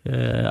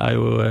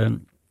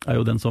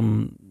 jo den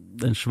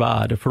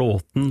svære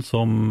flåten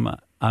som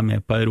med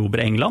på å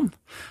erobre England.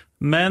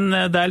 Men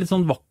det litt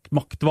sånn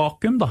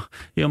maktvakuum da,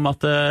 i og med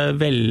at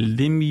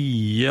veldig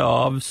mye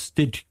av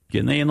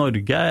styrkene i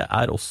Norge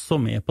også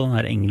med på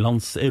denne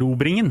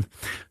Englandserobringen.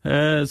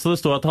 Så det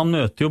står at han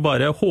møter jo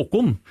bare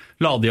Håkon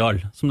Ladial,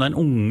 som den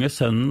unge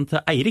sønnen til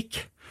Eirik.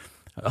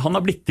 Han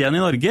har blitt igjen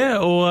i Norge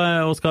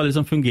og skal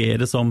liksom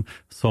fungere som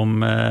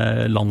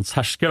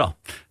landshersker da.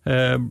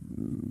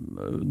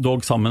 Dog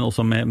sammen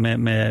også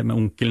med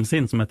onkelen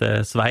sin, som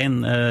heter Svein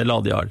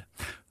Ladial.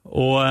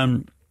 Og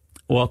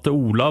at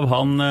Olav,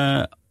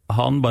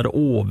 han bare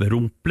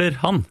overrumpler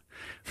han,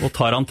 og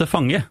tar han til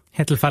fange.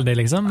 Helt tilfeldig,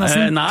 liksom?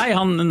 Nei,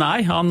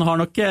 han har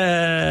nok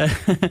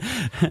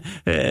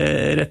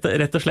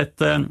rett og slett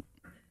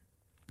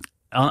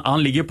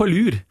han ligger på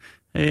lur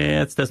i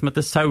et sted som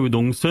heter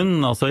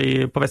Saudungsund, altså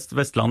på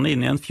Vestlandet,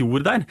 inne i en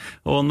fjord der.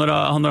 Og når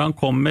han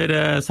kommer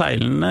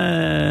seilende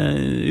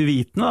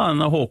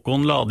uvitende,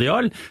 Håkon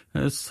Ladial,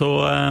 så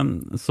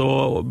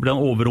blir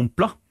han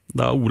overrumplet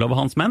da Olav og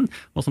hans menn,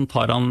 og som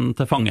tar han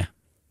til fange.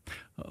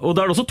 Og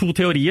da det også 2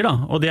 teorier da,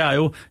 og det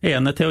jo,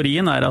 ene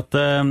teorien at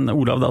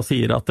Olav da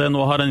sier at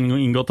nå har han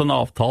inngått en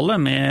avtale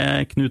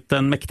med Knut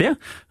den Mektige,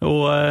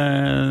 og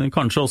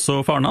kanskje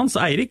også faren hans,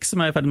 Eirik,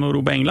 som i ferd med å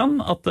rope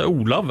England, at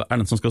Olav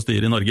den som skal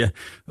styre i Norge.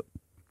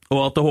 Og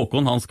at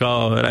Håkon han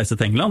skal reise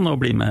til England og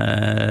bli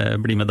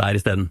med der i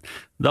stedet.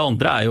 Det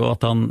andre jo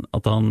at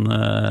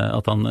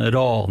han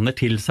raner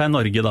til seg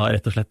Norge da,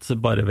 rett og slett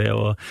bare ved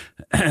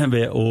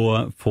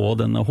å få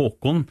denne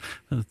Håkon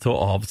til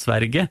å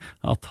avsverge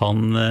at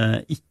han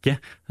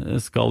ikke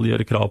skal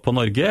gjøre krav på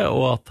Norge,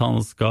 og at han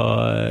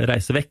skal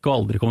reise vekk og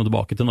aldri komme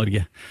tilbake til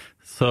Norge.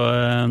 Så,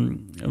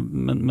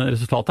 men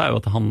resultatet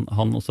jo at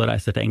han også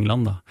reiser til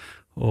England da.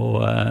 Og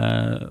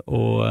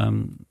på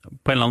en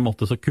eller annen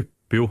måte så kupper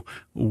jo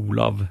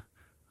Olav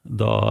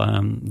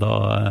da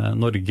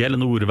Norge, eller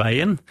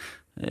Nordveien,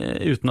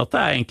 uten at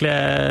det egentlig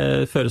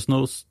føres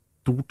noe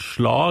stort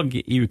slag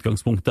i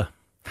utgangspunktet.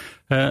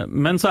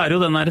 Men så det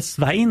jo den der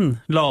Svein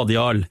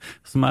Ladial,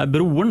 som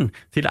broren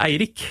til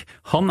Eirik.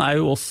 Han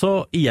jo også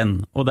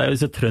igjen, og det jo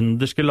disse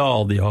trønderske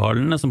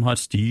ladialene som har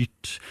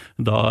styrt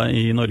da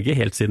i Norge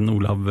helt siden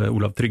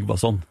Olav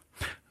Tryggvason.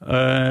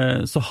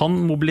 Så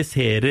han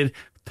mobiliserer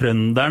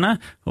trønderne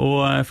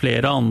og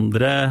flere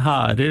andre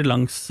hærer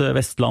langs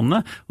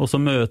Vestlandet, og så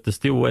møtes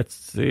de jo et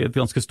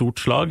ganske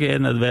stort slag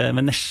nede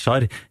ved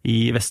Nesjar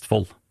i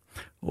Vestfold.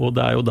 Og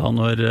det jo da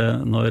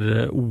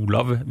når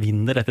Olav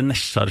vinner dette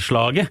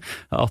Nesjar-slaget,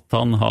 at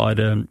han har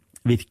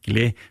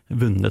virkelig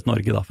vunnet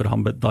Norge, da, for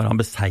da har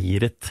han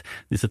beseiret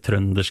disse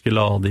trønderske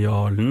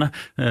ladialene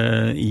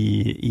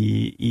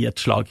i et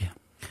slag.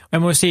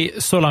 Jeg må jo si,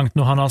 så langt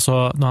når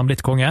han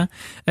blitt konge,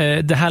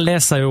 det her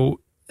leser jo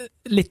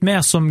litt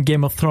mer som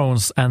Game of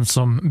Thrones enn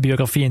som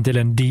biografien til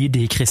en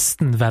dydig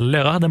kristen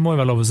velgjører, det må jo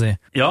være lov å si.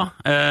 Ja,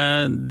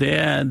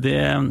 der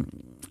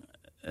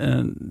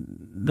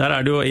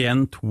det jo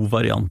 2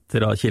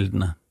 varianter av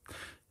kildene.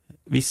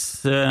 Hvis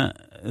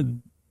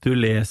du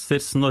leser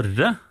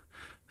Snorre,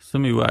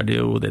 som jo det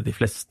jo det de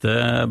fleste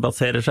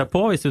baserer seg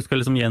på, hvis du skal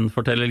liksom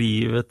gjenfortelle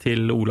livet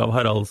til Olav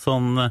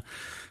Haraldsson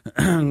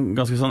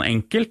ganske sånn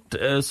enkelt,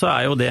 så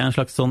jo det en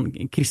slags sånn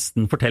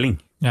kristen fortelling.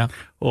 Ja.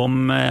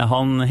 Om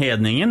han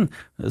hedningen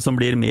som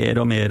blir mer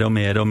og mer og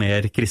mer og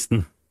mer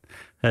kristen,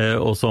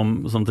 og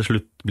som til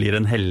slutt blir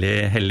en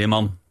hellig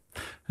mann.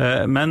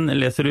 Men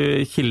leser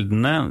du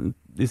kildene,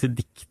 disse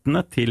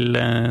diktene til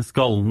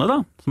skallene da,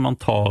 som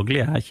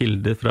antagelig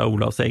kilder fra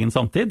Olavs egen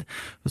samtid,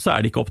 så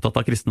de ikke opptatt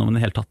av kristendommen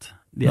i hele tatt.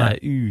 De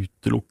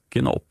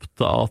utelukkende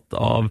opptatt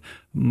av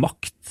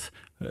makt,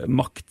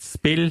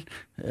 maktspill,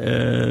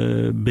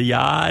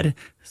 begjær,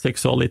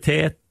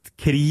 seksualitet,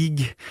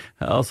 krig,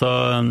 altså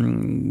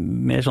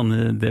mer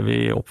sånn det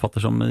vi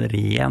oppfatter som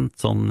rent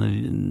sånn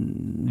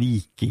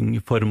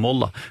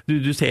vikingformål da.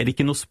 Du ser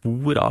ikke noe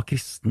spor av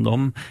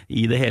kristendom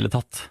i det hele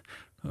tatt.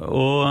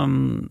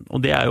 Og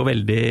det jo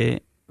veldig,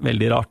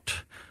 veldig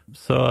rart.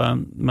 Så,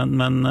 men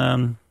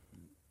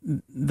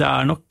det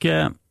nok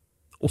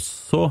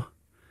også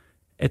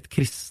et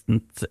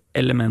kristent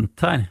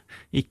element her.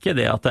 Ikke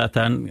det at det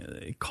en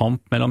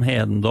kamp mellom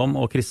hedendom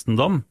og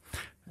kristendom,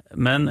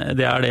 men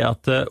det det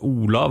at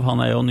Olav, han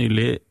jo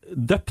nylig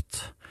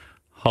døpt.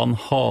 Han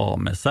har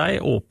med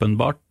seg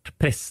åpenbart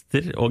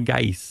prester og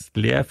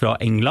geistlige fra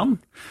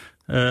England,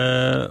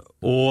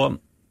 og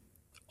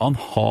han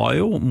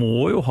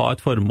må jo ha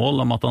et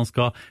formål om at han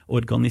skal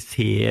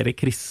organisere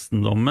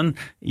kristendommen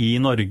i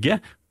Norge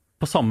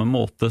på samme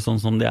måte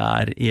sånn som det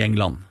i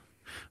England.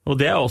 Og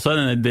det også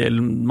en del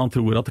man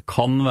tror at det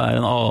kan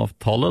være en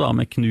avtale da,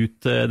 med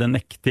Knut den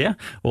Mektige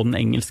og den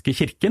engelske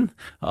kirken,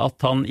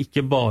 at han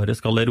ikke bare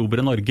skal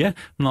erobre Norge,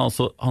 men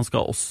altså, han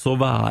skal også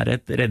være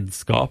et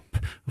redskap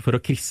for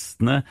å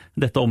kristne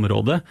dette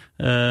området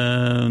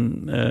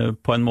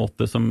på en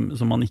måte som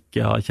man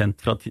ikke har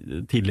kjent fra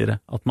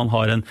tidligere. At man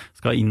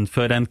skal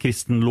innføre en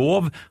kristen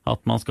lov,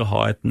 at man skal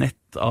ha et nett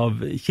av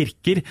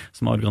kirker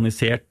som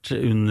organisert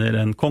under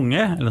en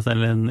konge,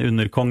 eller en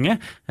underkonge,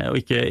 og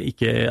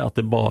ikke at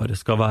det bare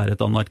skal være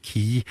et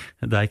anarki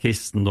der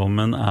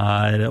kristendommen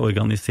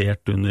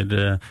organisert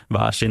under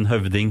hver sin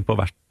høvding på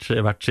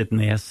hvert sitt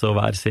nes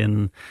og hver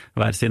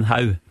sin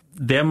haug.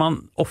 Det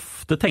man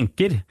ofte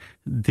tenker,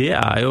 det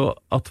jo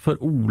at for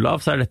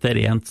Olav så dette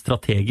rent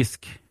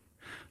strategisk.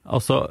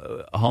 Altså,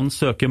 han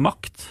søker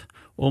makt,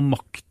 og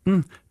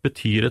makten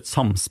betyr et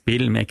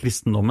samspill med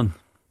kristendommen.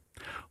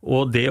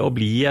 Og det å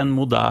bli en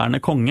moderne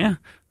konge,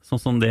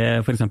 sånn som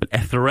det for eksempel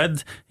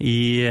Ethelred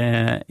i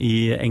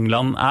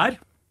England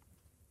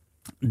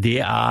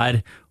det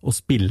å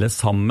spille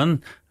sammen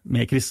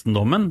med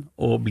kristendommen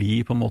og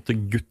bli på en måte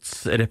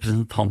Guds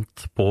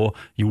representant på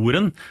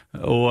jorden,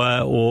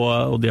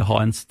 og det å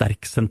ha en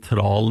sterk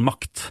sentral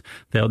makt.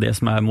 Det jo det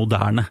som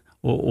moderne,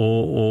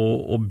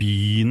 og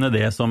begynne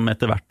det som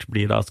etter hvert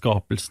blir da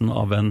skapelsen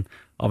av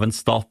en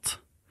stat.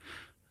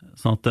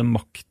 Sånn at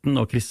makten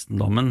og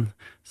kristendommen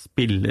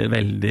spiller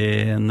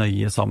veldig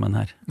nøye sammen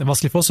her. Det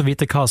vanskelig for oss å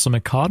vite hva som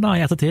hva da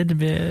i ettertid,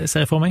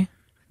 ser jeg for meg?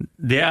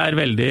 Det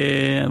veldig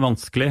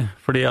vanskelig,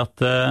 fordi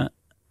at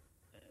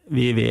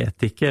vi vet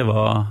ikke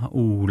hva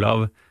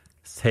Olav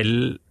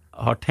selv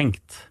har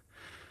tenkt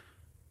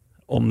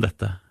om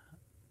dette.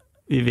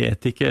 Vi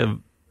vet ikke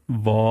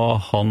hva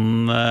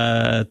han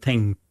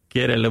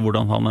tenker, eller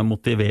hvordan han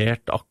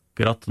motivert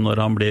akkurat når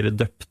han blir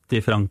døpt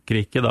i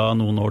Frankrike, da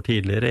noen år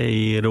tidligere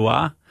i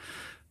Rouen.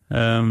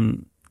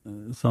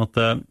 Sånn at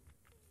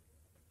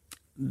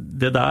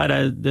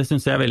det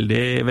synes jeg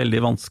veldig,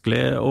 veldig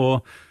vanskelig, og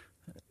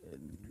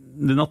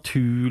det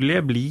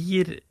naturlige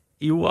blir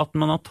jo at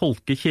man har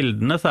tolket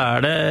kildene,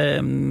 så det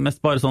mest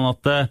bare sånn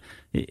at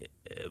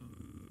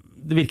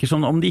det virker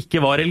som om de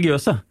ikke var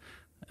religiøse.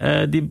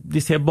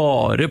 De ser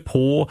bare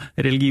på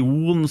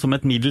religion som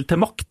et middel til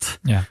makt.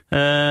 Ja.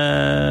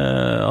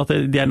 At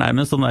de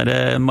nærmest sånne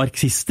der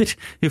marxister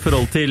i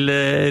forhold til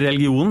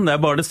religionen. Det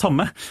bare det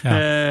samme.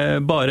 Ja.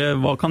 Bare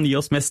hva kan gi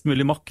oss mest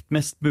mulig makt,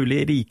 mest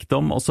mulig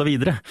rikdom og så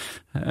videre.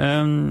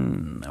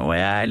 Og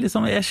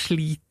jeg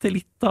sliter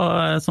litt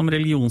da, som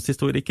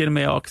religionshistoriker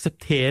med å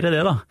akseptere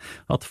det da.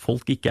 At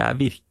folk ikke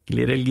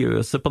virkelig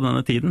religiøse på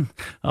denne tiden.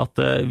 At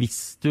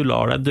hvis du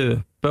lar deg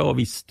døpe, og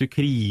hvis du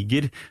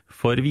kriger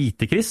for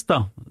hvitekrist,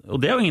 da, og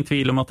det jo ingen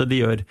tvil om at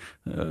de gjør,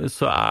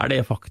 så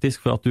det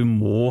faktisk for at du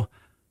må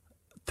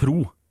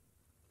tro.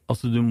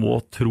 Altså du må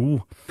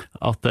tro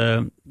at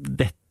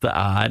dette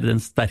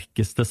den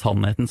sterkeste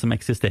sannheten som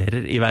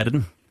eksisterer i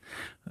verden.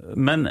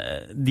 Men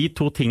de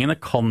to tingene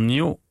kan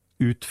jo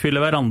utfylle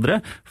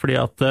hverandre, fordi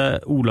at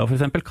Olav for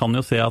eksempel kan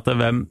jo se at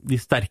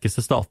de sterkeste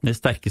statene, de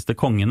sterkeste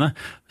kongene,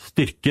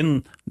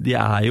 styrken, de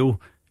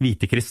jo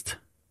hvitekrist.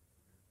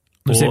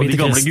 Og de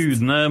gamle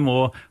gudene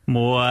må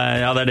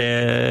det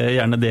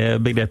gjerne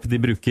det begrepet de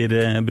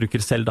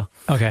bruker selv da.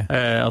 Okay.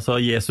 Altså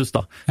Jesus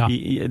da. Ja.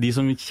 De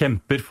som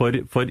kjemper for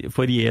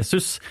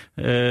Jesus,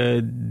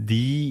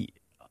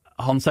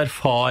 hans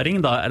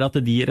erfaring da at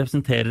de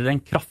representerer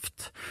en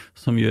kraft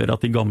som gjør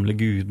at de gamle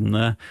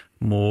gudene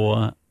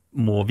må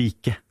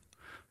vike.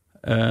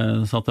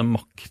 Sånn at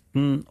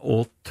makten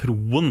og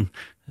troen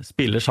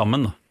spiller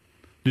sammen.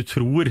 Du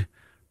tror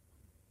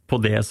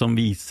på det som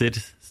viser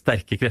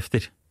sterke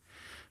krefter.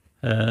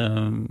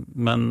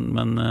 Men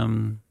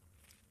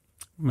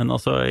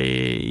altså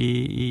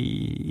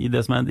i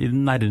det som i det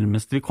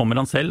nærmeste vi kommer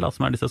han selv, da,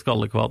 som disse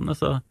skallekvadene,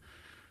 så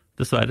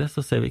dessverre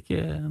så ser vi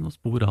ikke noe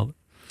spor av det.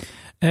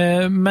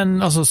 Men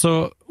altså,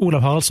 så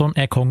Olav Haraldsson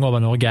konge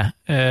over Norge.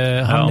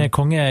 Han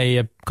konge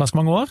i ganske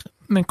mange år,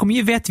 men hvor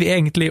mye vet vi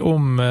egentlig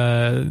om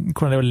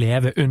hvordan det å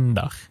leve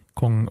under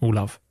kong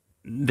Olav?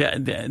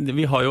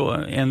 Vi har jo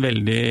en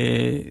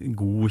veldig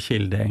god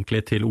kilde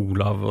egentlig til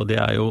Olav, og det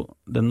jo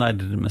den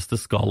nærmeste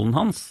skallen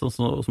hans,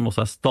 som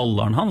også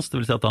stalleren hans, det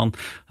vil si at han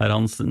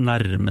hans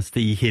nærmeste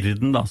i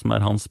hirden, da, som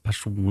hans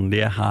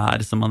personlige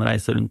hær som han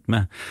reiser rundt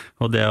med,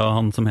 og det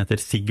han som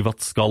heter Sigvat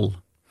Skall.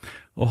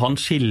 Og han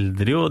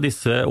skildrer jo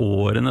disse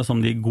årene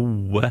som de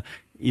gode,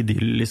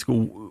 idylliske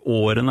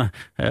årene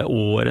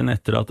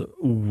etter at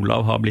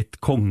Olav har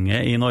blitt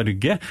konge i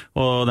Norge,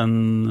 og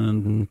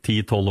den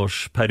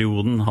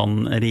 10-12-årsperioden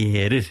han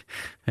regjerer.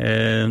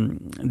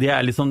 Det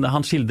liksom,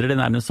 han skildrer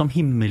det nærmest som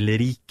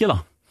himmelrike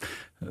da.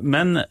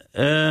 Men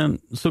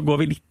så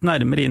går vi litt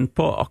nærmere inn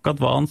på akkurat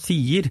hva han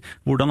sier,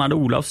 hvordan det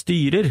Olav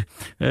styrer.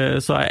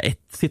 Så et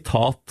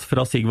sitat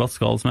fra Sigvat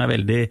Skall som jeg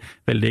veldig,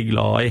 veldig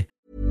glad i.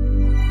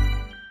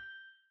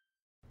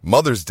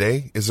 Mother's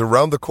Day is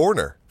around the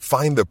corner.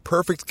 Find the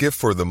perfect gift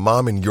for the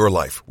mom in your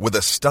life with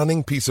a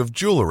stunning piece of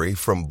jewelry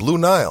from Blue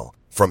Nile.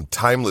 From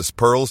timeless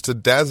pearls to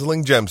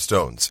dazzling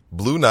gemstones,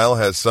 Blue Nile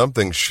has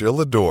something she'll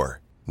adore.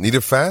 Need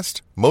it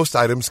fast? Most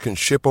items can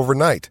ship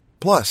overnight.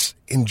 Plus,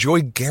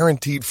 enjoy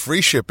guaranteed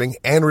free shipping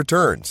and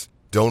returns.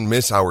 Don't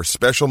miss our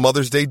special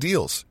Mother's Day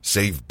deals.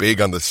 Save big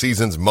on the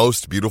season's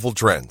most beautiful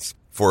trends.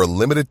 For a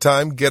limited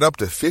time, get up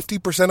to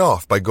 50%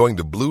 off by going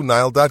to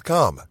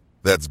BlueNile.com.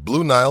 That's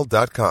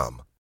BlueNile.com.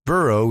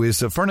 Burrow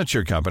is a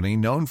furniture company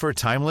known for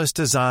timeless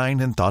design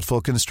and thoughtful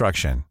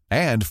construction,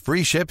 and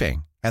free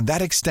shipping, and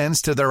that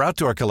extends to their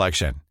outdoor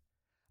collection.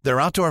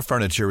 Their outdoor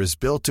furniture is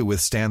built to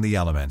withstand the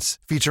elements,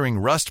 featuring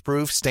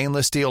rust-proof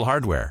stainless steel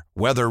hardware,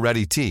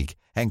 weather-ready teak,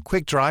 and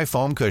quick-dry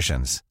foam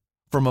cushions.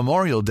 For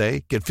Memorial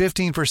Day, get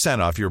 15%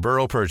 off your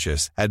Burrow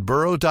purchase at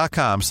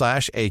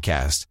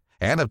burrow.com/acast,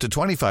 and up to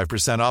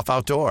 25% off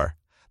outdoor.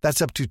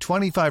 That's up to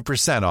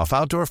 25% off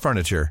outdoor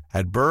furniture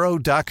at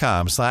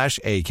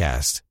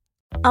burrow.com/acast.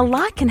 A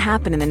lot can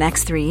happen in the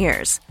next 3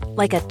 years.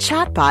 Like a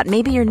chatbot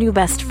may be your new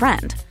best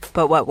friend.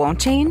 But what won't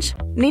change?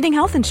 Needing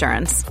health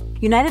insurance.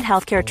 United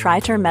Healthcare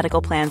Tri-Term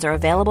Medical Plans are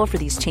available for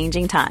these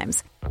changing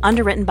times.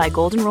 Underwritten by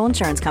Golden Rule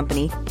Insurance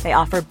Company, they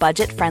offer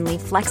budget-friendly,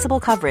 flexible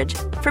coverage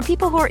for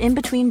people who are in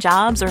between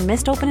jobs or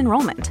missed open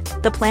enrollment.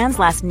 The plans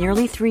last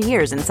nearly 3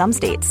 years in some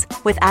states,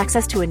 with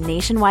access to a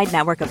nationwide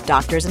network of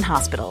doctors and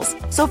hospitals.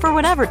 So for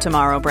whatever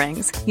tomorrow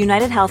brings,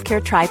 United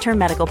Healthcare Tri-Term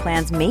Medical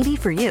Plans may be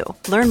for you.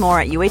 Learn more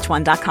at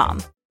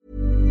uh1.com.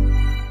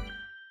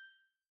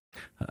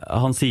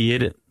 Han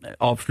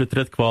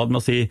avslutter et kvad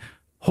med å si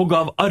Hogg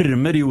av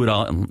armer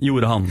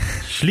gjorde han.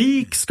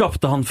 Slik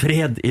skapte han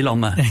fred i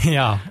landet.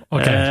 Ja,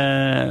 ok.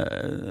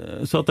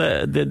 Så at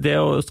det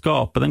å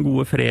skape den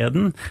gode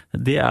freden,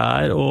 det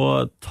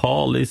å ta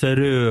alle disse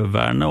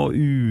røverne og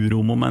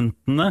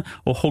uromomentene,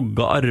 og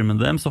hogge armene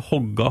deres, og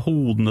hogge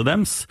hodene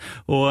deres.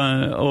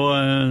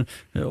 Og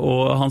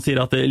han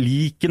sier at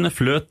likene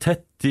fløt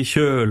tett i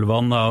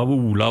kjølvannet av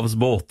Olavs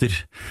båter.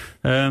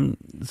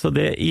 Så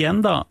det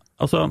igjen da,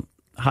 altså,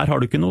 her har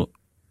du ikke noe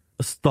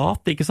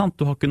stat, ikke sant?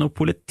 Du har ikke noe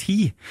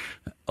politi.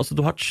 Altså,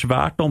 du har et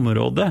svært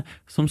område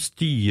som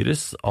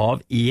styres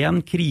av en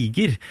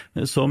kriger,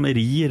 som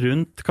rir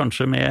rundt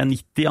kanskje med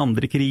 90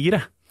 andre krigere.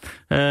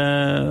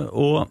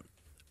 Og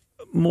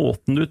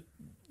måten du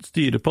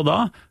styrer på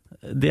da,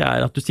 det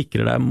at du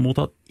sikrer deg mot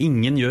at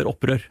ingen gjør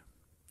opprør.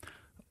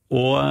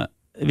 Og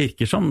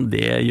virker som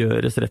det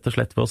gjøres rett og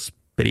slett ved å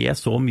spre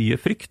så mye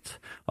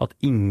frykt, at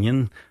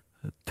ingen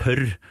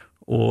tør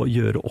å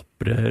gjøre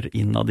opprør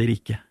innad i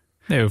riket.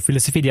 Det jo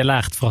filosofi de har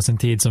lært fra sin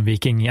tid som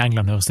viking i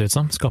England, høres det ut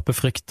som. Skape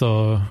frykt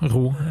og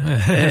ro,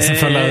 som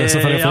følger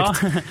frykt.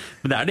 Ja,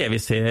 men det det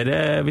vi ser.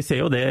 Vi ser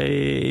jo det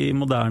i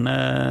moderne,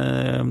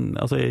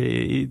 altså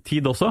i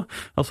tid også.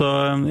 Altså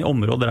i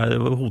områder der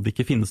det overhodet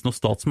ikke finnes noe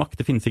statsmakt,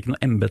 det finnes ikke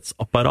noe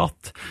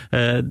embetsapparat.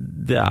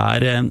 Det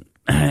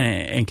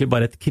egentlig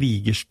bare et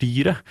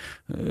krigerstyre,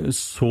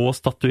 så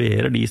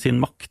statuerer de sin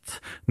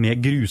makt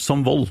med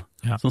grusom vold,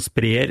 som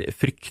sprer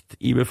frykt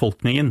i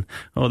befolkningen,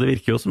 og det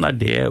virker jo som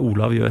det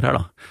Olav gjør her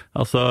da.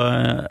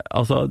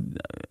 Altså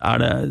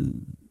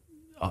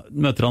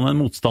møter han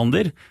en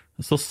motstander,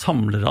 så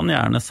samler han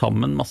gjerne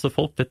sammen masse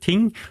folk til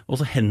ting,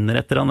 og så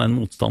henretter han den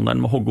motstanderen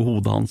med å hogge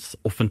hodet hans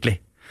offentlig.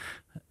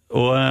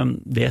 Og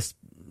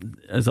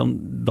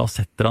da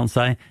setter han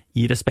seg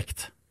i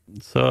respekt.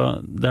 Så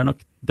det nok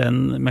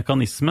den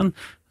mekanismen,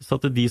 så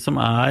at de som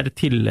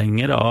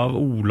tilhenger av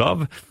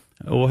Olav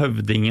og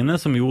høvdingene,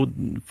 som jo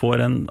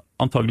får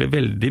antagelig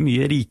veldig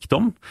mye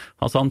rikdom,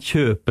 altså han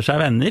kjøper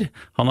seg venner,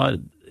 han har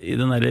i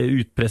den der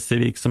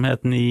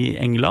utpressevirksomheten i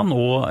England,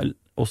 og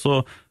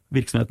også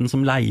virksomheten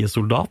som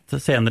leiesoldat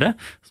senere,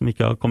 som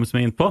ikke har kommet så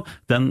mye inn på,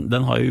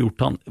 den har jo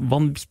gjort han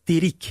vanvittig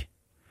rik.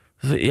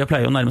 Jeg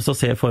pleier jo nærmest å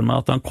se for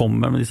meg at han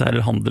kommer med disse her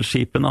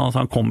handelsskipene,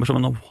 altså han kommer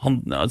som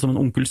en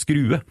onkel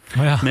Skrue,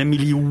 med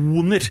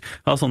millioner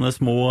av sånne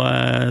små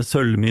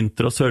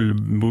sølvmynter og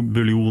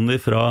sølvbullioner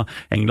fra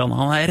England.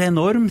 Han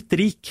enormt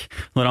rik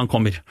når han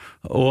kommer,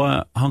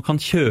 og han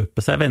kan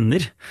kjøpe seg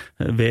venner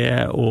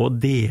ved å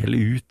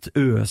dele ut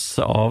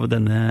øse av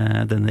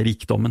denne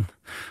rikdommen.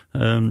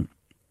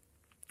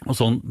 Og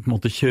sånn på en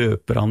måte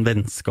kjøper han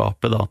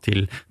vennskapet da,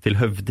 til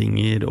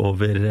høvdinger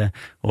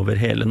over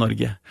hele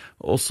Norge.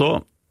 Og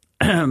så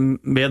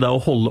ved da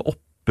å holde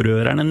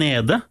opprørerne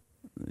nede,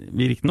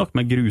 virkelig nok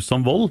med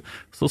grusom vold,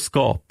 så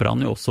skaper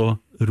han jo også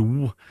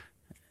ro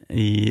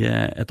i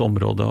et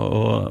område.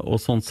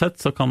 Og sånn sett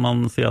så kan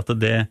man si at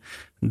det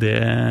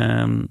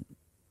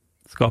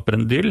skaper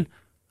en idyll.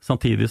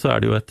 Samtidig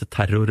så det jo et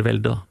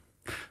terrorvelde da.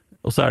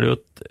 Og så det jo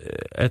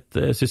et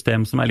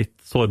system som litt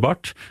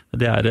sårbart.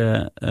 Det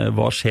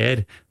hva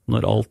skjer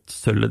når alt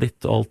sølvet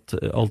ditt og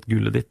alt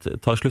gullet ditt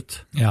tar slutt.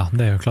 Ja,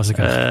 det jo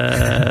klassiker.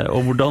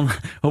 Og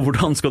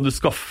hvordan skal du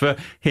skaffe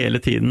hele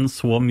tiden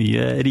så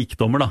mye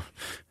rikdommer da?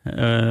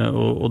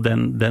 Og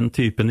den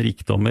typen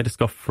rikdommer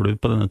skaffer du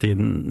på denne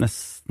tiden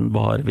nesten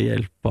bare ved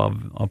hjelp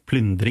av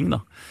plyndring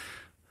da.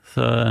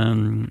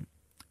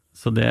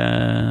 Så det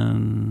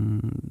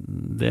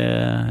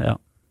ja.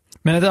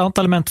 Men et annet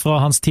element fra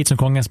hans tid som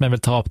konge som jeg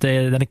vil ta opp,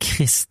 det denne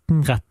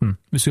kristenretten.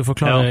 Hvis du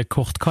forklarer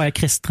kort, hva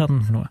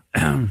kristenretten for noe?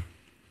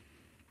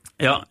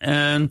 Ja,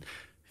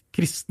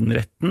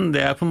 kristenretten,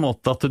 det på en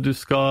måte at du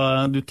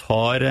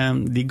tar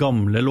de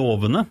gamle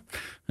lovene,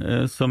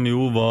 som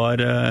jo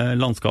var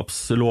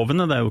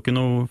landskapslovene. Det jo ikke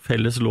noe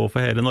felles lov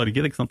for hele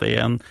Norge. Ikke sant? Det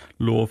en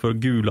lov for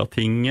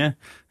Gulatinget,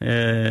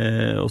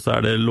 og så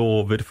det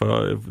lover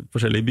for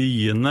forskjellige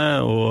byene,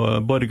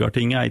 og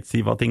Borgartinget,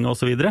 Eidsivatinget og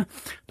så videre.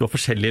 Du har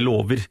forskjellige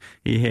lover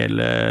i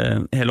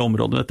hele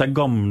området. Dette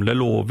gamle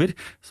lover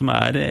som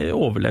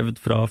overlevd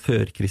fra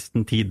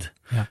førkristen tid.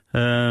 Ja.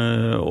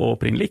 Og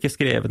opprinnelig ikke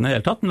skrevet i det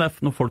hele tatt, men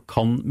det noe folk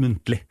kan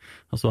muntlig.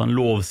 Altså en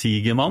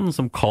lovsigermann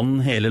som kan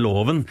hele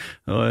loven.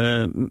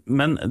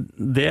 Men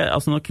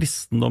altså når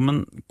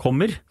kristendommen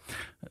kommer,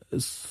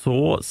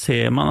 så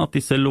ser man at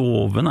disse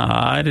lovene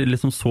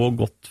liksom så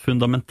godt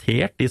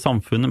fundamentert i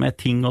samfunnet med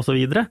ting og så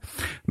videre.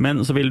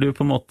 Men så vil du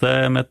på en måte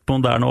med et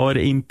moderne år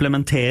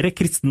implementere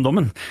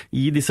kristendommen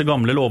i disse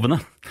gamle lovene.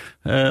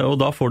 Og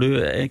da får du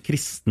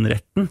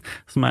kristenretten,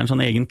 som en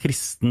sånn egen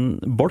kristen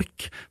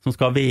bolk, som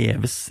skal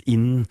veves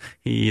inn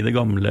i det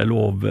gamle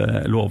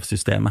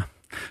lovsystemet.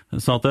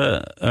 Sånn at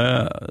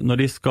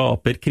når de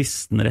skaper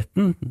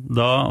kristenretten,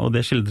 og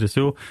det skildres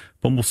jo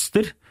på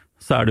Moster,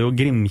 så det jo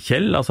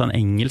Grimkjell, altså en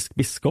engelsk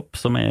biskop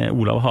som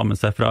Olav har med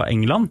seg fra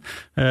England.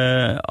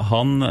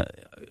 Han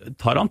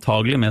tar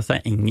antagelig med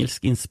seg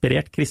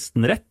engelsk-inspirert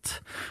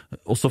kristenrett,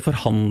 og så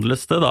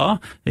forhandles det da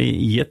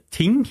i et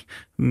ting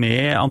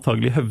med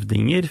antagelig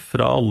høvdinger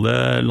fra alle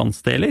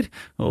landsdeler,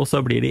 og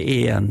så blir de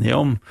enige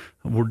om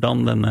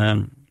hvordan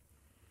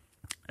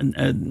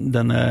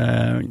denne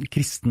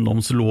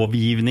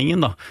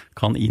kristendomslovgivningen da,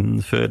 kan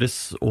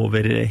innføres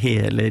over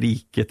hele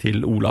riket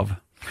til Olav.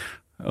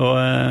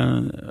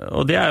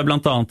 Og det jo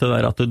blant annet det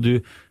der at du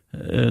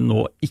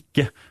nå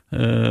ikke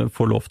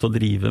får lov til å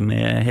drive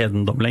med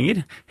hedendom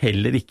lenger,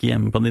 heller ikke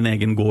hjemme på din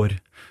egen gård.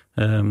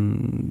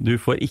 Du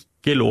får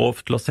ikke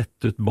lov til å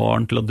sette ut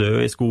barn til å dø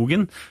i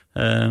skogen,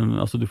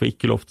 altså du får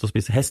ikke lov til å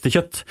spise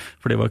hestekjøtt,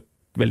 for det var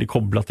veldig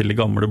koblet til de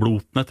gamle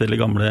blotene, til de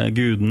gamle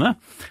gudene.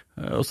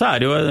 Og så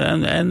det jo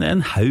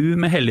en haug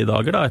med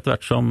helligdager da, etter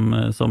hvert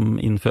som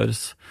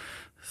innføres.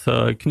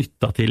 Så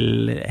knyttet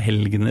til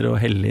helgener og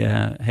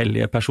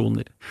hellige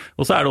personer.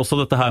 Og så det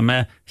også dette her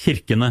med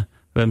kirkene,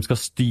 hvem skal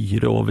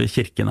styre over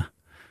kirkene.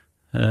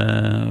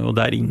 Og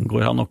der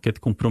inngår han nok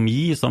et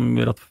kompromiss som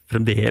gjør at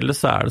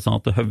fremdeles det sånn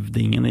at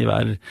høvdingen i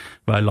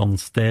hver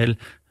landsdel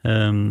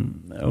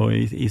og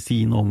i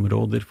sine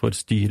områder får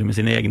styre med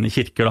sine egne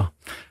kirker da.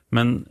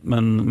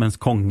 Mens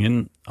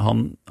kongen,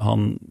 han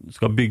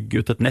skal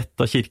bygge ut et nett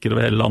av kirker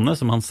over hele landet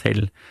som han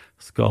selv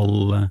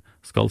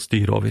skal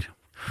styre over.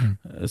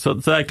 Så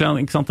det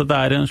ikke sant, at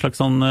det en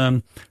slags sånn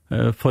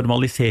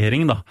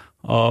formalisering da,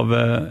 av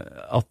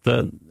at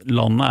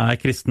landet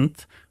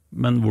kristent,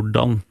 men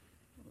hvordan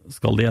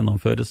skal det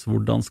gjennomføres,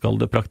 hvordan skal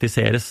det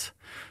praktiseres?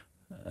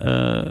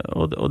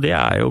 Og det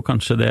jo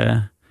kanskje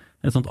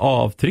et sånt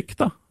avtrykk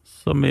da,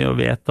 som vi jo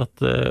vet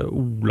at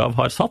Olav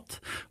har satt.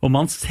 Om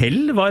han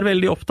selv var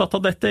veldig opptatt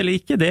av dette eller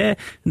ikke,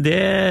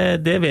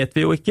 det vet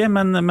vi jo ikke,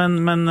 men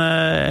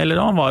eller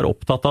han var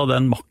opptatt av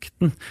den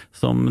makten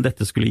som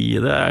dette skulle gi.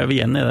 Det jo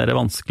igjen i det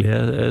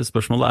vanskelige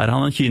spørsmålet.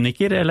 Han en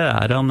kyniker, eller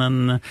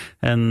han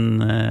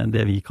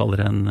det vi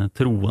kaller en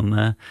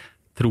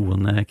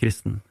troende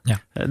kristen? Ja.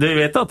 Vi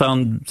vet at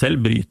han selv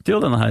bryter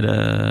jo denne her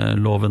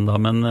loven da,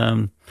 men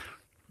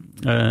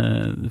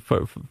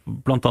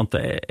blant annet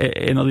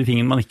en av de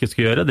tingene man ikke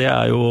skal gjøre, det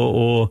jo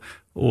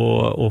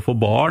å få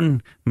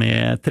barn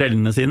med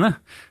trellene sine.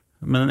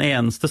 Men den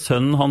eneste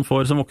sønnen han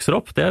får som vokser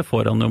opp, det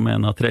får han jo med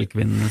en av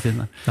trellkvinnene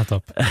sine.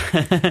 Nettopp.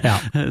 Ja.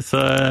 Så,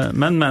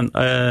 men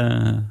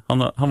han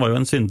var jo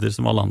en synder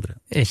som alle andre.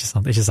 Ikke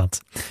sant.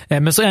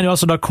 Men så han jo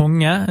altså da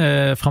konge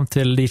frem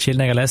til de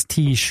kildene jeg har lest,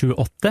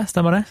 1028,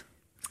 stemmer det?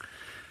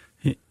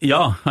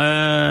 Ja,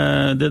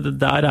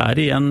 der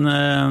igjen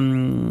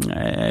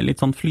litt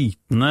sånn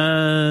flytende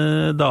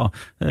da.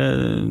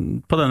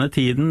 På denne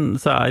tiden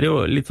så det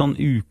jo litt sånn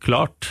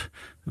uklart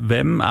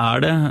hvem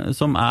det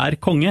som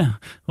konge,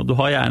 og du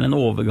har gjerne en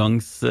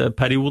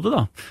overgangsperiode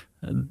da.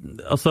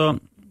 Altså,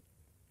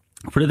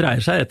 for det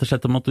dreier seg rett og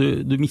slett om at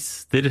du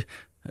mister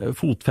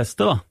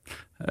fotfeste da.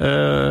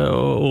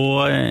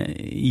 Og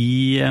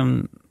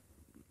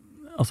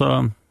altså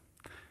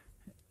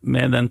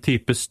med den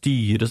type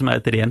styre som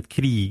et rent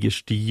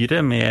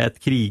krigerstyre, med et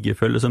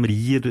krigerfølge som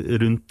rir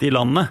rundt i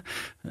landet,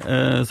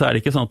 så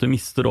det ikke sånn at du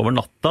mister over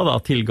natta da,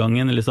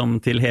 tilgangen liksom,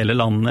 til hele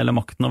landet, eller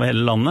makten over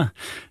hele landet.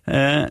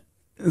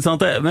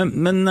 Sånn at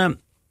men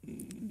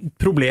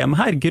problemet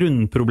her,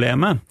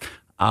 grunnproblemet,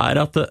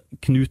 at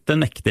Knut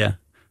den mektige,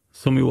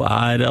 som jo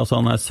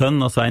altså han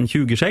sønn av Svein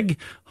Tjugeskjegg,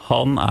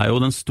 han jo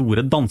den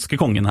store danske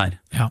kongen her.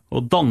 Ja.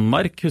 Og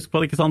Danmark, husk på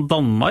det ikke sant,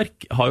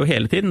 Danmark har jo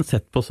hele tiden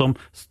sett på som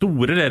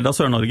store deler av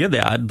Sør-Norge,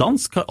 det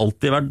dansk, har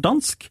alltid vært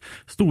dansk.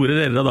 Store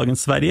deler av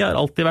dagens Sverige har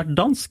alltid vært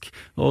dansk,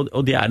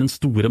 og de den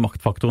store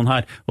maktfaktoren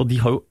her. Og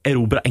de har jo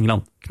erobret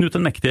England. Knut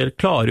den mektige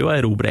klarer jo å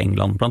erobre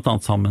England, blant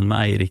annet sammen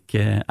med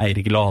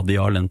Eirik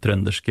Ladejarl, den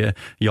trønderske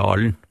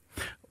jarlen.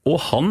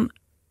 Og han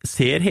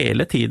ser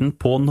hele tiden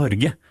på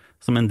Norge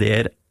som en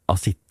del av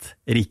sitt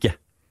rike.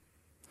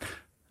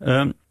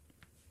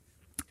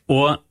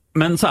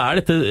 Men så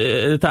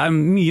dette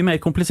mye mer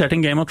komplisert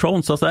enn Game of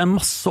Thrones, altså det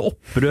masse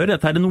opprør,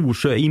 dette det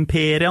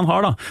Nordsjøimperiet han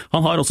har da.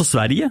 Han har også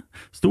Sverige,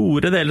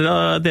 store deler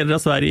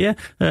av Sverige,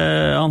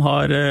 han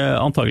har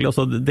antagelig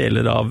også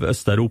deler av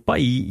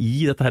Øst-Europa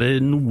i dette her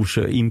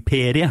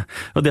Nordsjøimperiet.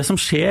 Og det som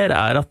skjer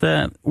at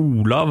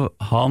Olav,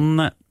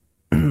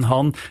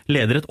 han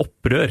leder et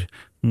opprør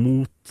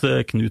mot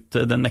Knut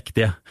den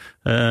mektige.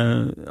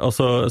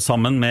 Altså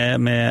sammen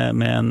med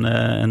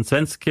en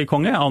svensk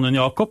konge, Anund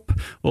Jakob,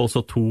 og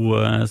også 2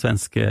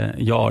 svenske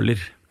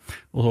jarler.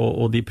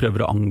 Og de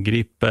prøver å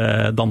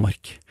angripe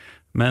Danmark.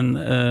 Men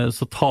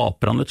så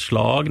taper han et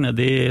slag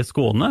nede i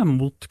Skåne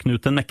mot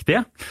Knut den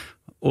mektige,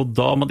 og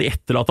da må de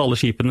etterlate alle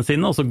skipene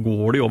sine, og så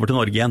går de over til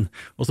Norge igjen.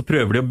 Og så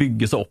prøver de å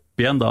bygge seg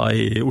opp igjen da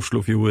i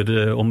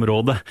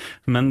Oslofjord-området,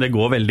 men det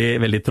går veldig,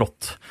 veldig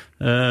trått.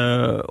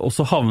 Og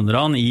så havner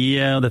han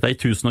dette i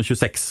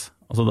 1026,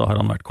 altså da har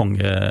han vært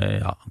konge,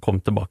 han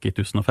kom tilbake i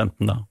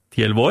 2015 da,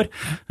 10-11 år,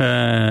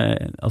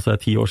 altså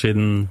 10 år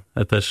siden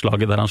etter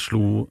slaget der han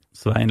slo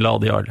Svein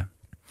Ladejarl.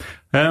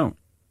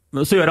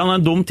 Så gjør han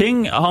en dum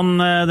ting.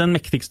 Den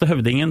mektigste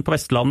høvdingen på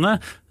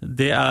Vestlandet,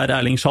 det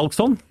Erling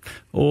Skjalgsson,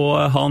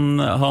 og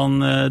han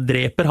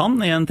dreper han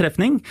i en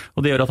trefning,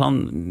 og det gjør at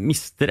han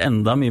mister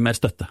enda mye mer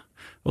støtte.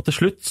 Og til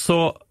slutt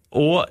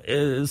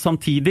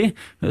samtidig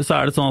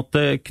så det sånn at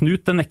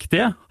Knut den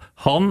mektige,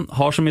 Han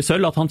har så mye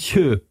sølv at han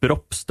kjøper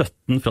opp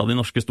støtten fra de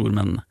norske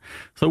stormennene.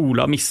 Så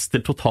Olav mister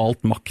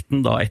totalt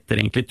makten da etter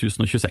egentlig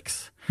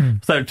 1026.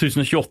 Så er det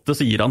 1028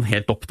 så gir han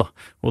helt opp da,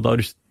 og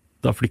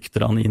da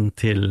flykter han inn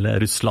til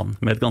Russland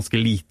med et ganske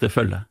lite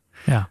følge.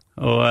 Ja.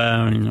 Og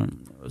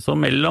så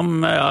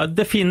mellom,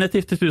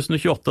 definitivt til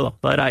 1028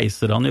 da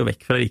reiser han jo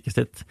vekk fra riket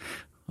sitt,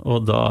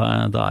 og da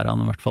er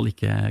han i hvert fall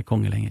ikke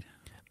konge lenger.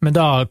 Men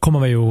da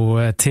kommer vi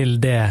jo til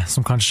det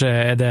som kanskje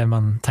er det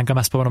man tenker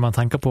mest på når man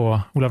tenker på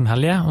Olav den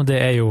Hellige, og det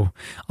er jo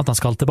at han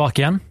skal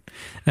tilbake igjen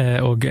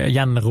og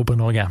gjenerobre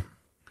Norge.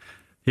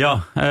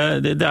 Ja,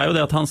 det er jo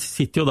det at han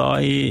sitter jo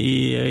da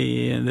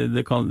i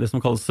det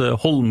som kalles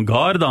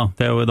Holmgard da,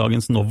 det er jo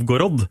dagens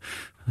Novgorod,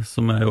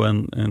 som er jo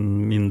en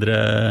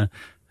mindre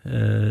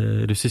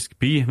russisk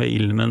by ved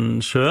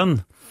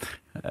Ilmensjøen.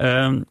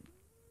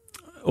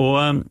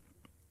 Og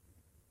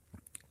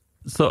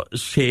så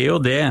skjer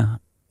jo det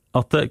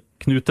at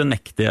Knut den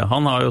Mektige,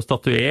 han har jo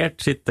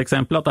statuert sitt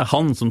eksempel at det er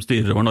han som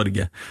styrer over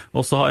Norge.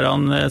 Og så har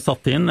han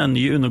satt inn en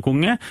ny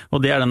underkonge,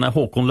 og det er denne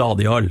Håkon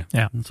Ladial,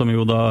 som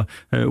jo da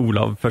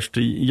Olav først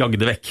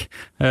jagde vekk.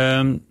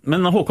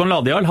 Men Håkon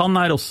Ladial, han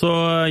er også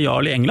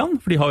jarl i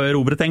England, for de har jo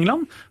erobret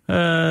England,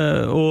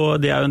 og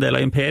det er jo en del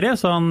av imperiet,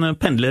 så han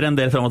pendler en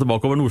del frem og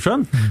tilbake over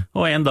Nordsjøen,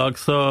 og en dag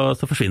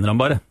så forsvinner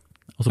han bare,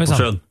 altså på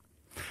sjøen.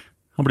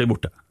 Han blir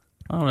borte.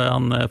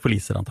 Han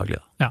forliser antagelig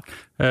da. Ja.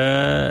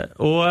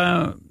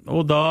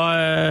 Og da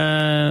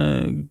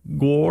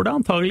går det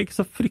antagelig ikke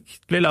så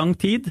fryktelig lang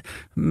tid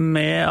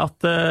med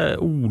at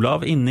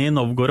Olav inne i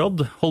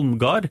Novgorod,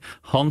 Holmgard,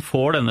 han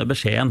får denne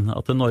beskjeden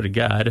at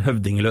Norge er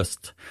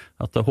høvdingeløst,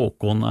 at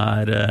Håkon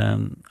er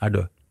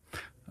død.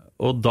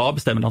 Og da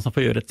bestemmer han seg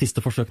for å gjøre et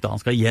siste forsøk da han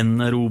skal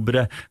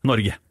gjenerobre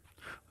Norge.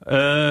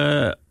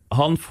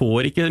 Han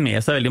får ikke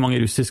med seg veldig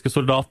mange russiske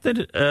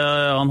soldater,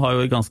 han har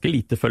jo ganske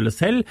lite følge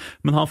selv,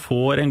 men han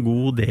får en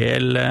god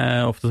del,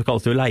 ofte så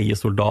kalles det jo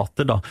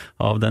leiesoldater da,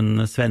 av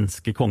den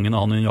svenske kongen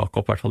Anun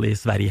Jakob, i hvert fall i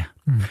Sverige.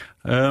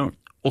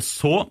 Og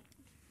så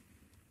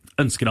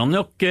ønsker han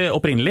nok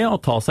opprinnelig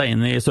å ta seg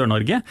inn i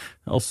Sør-Norge,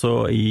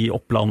 også i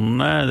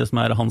Opplandene, det som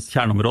er hans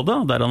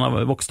kjerneområde, der han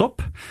har vokst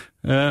opp.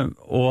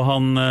 Og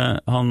han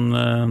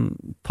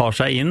tar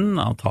seg inn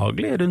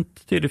antagelig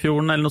rundt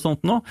Tyrifjorden eller noe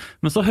sånt nå,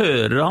 men så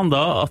hører han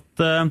da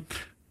at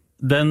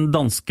den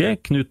danske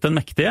Knut den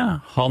Mektige,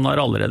 han har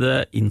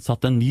allerede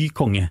innsatt en ny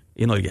konge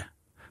i Norge,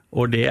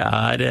 og det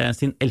er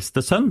sin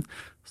eldste sønn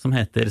som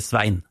heter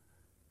Svein,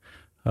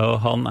 og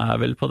han er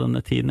vel på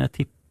denne tiden, jeg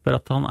tipper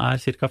at han er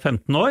cirka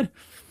 15 år,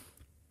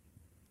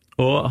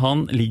 og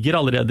han ligger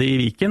allerede i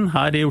Viken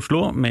her i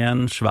Oslo med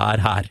en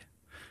svær hær.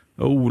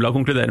 Og Olav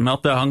konkluderer med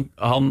at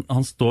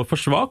han står for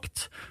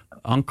svagt,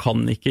 han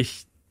kan ikke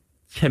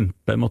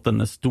kjempe mot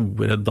denne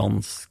store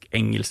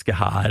dansk-engelske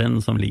hæren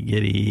som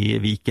ligger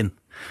i Viken.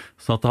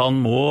 Så at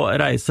han må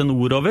reise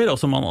nordover, og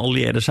så man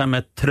allierer seg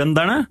med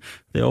trønderne.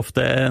 Det er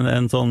ofte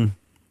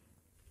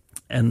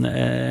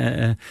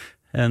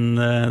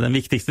den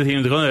viktigste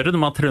tingen du kan gjøre, du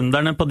må ha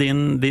trønderne på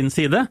din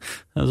side,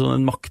 altså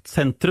en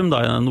maktsentrum da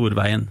i den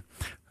Nordveien.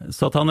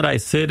 Så at han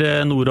reiser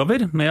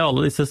nordover med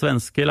alle disse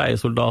svenske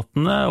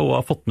leiesoldatene og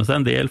har fått med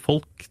seg en del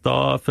folk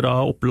da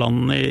fra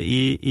opplandene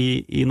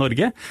i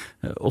Norge,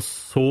 og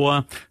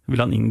så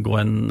vil han inngå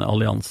en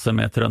allianse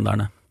med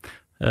trønderne.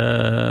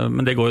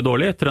 Men det går jo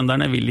dårlig,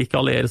 trønderne vil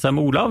ikke alliere seg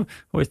med Olav,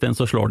 og i stedet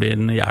så slår de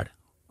den ihjel.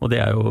 Og det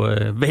er jo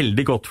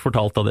veldig godt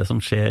fortalt av det som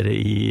skjer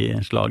i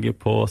slaget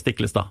på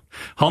Stiklestad.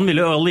 Han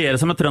ville jo alliere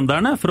seg med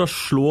trønderne for å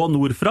slå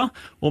nordfra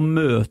og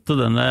møte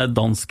denne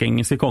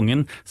dansk-engelske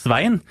kongen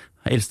Svein,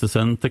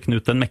 eldstesønnen til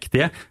Knut den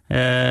Mektige,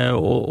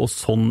 og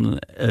sånn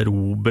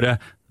erobre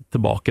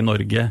tilbake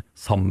Norge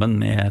sammen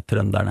med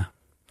trønderne.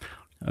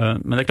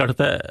 Men det er klart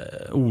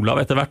at Olav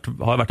etter hvert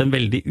har vært en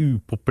veldig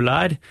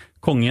upopulær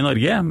konge i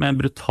Norge, med en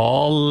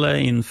brutal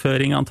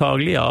innføring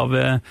antagelig av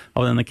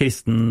denne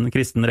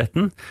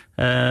kristenretten.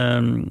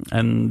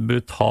 En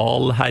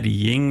brutal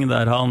herjing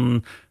der han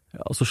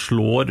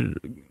slår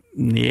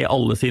ned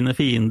alle sine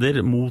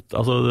fiender,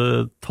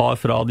 tar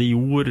fra de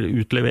jord,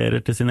 utleverer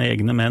til sine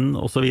egne menn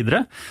og så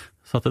videre.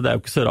 Så at det er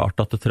jo ikke så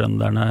rart at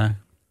trønderne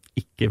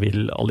ikke vil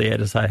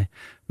alliere seg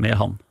med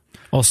han.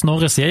 Og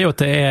Snorre sier jo at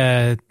det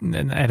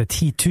er det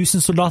 10 000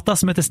 soldater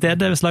som er til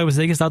stede ved slaget på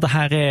Stiklestad. Dette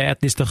her er et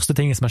av de største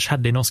tingene som har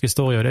skjedd i norsk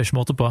historie, og det er ikke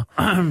måte på.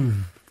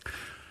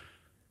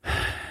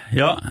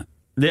 Ja,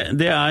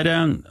 det er,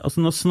 altså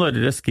når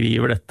Snorre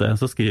skriver dette,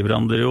 så skriver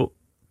han det jo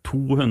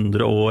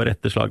 200 år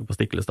etter slaget på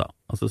Stiklestad,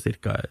 altså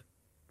cirka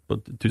på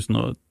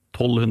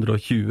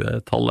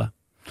 1220-tallet.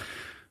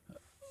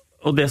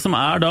 Og det som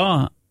er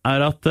da,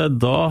 er at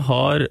da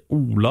har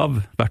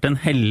Olav vært en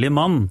hellig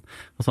mann,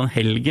 altså en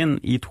helgen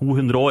i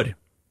 200 år.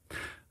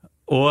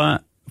 Og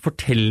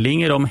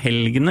fortellinger om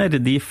helgener,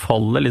 de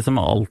faller liksom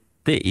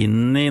alltid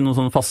inn i noen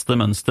sånne faste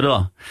mønstre da.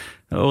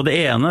 Og det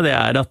ene det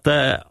er at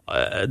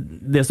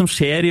det som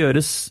skjer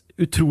gjøres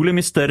utrolig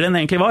mye større enn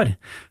det egentlig var,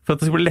 for at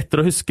det skal bli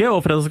lettere å huske,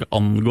 og for at det skal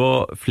angå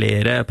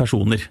flere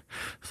personer.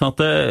 Sånn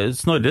at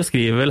Snorre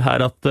skriver vel her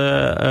at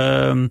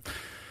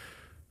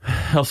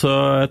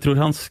jeg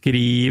tror han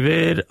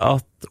skriver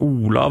at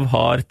Olav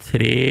har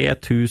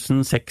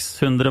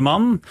 3600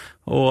 mann,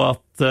 og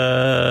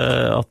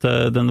at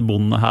denne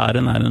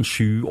bondehæren en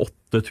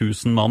 7-8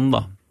 tusen mann,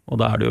 da. Og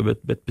da det jo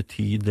et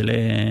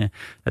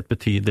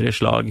betydelig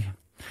slag.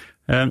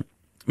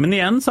 Men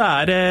igjen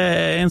så det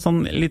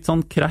en litt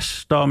sånn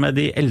krasj da med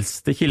de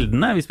eldste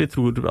kildene, hvis vi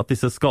tror at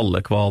disse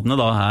skallekvadene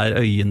da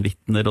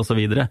øyenvitner og så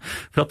videre.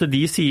 For at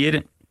de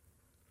sier,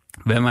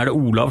 hvem det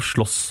Olav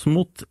slåss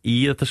mot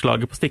i dette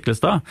slaget på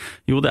Stiklestad?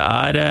 Jo,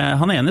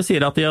 han ene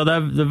sier at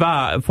det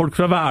folk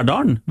fra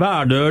Værdalen,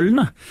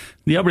 værdølene,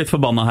 de har blitt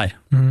forbannet her.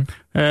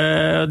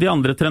 De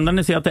andre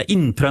trønderne sier at det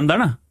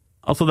inntrønderne.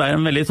 Altså det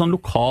en veldig sånn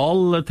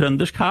lokal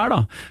trøndersk hær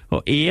da,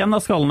 og en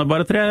av skallene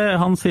bare 3,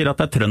 han sier at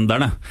det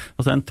trønderne,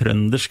 altså en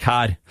trøndersk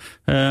hær.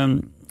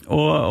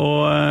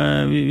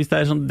 Og hvis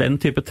det sånn den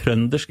type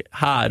trøndersk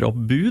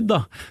hæroppbud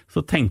da,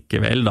 så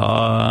tenker vel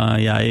da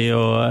jeg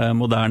og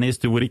moderne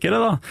historikere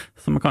da,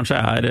 som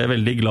kanskje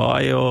veldig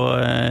glad i å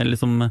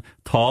liksom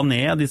ta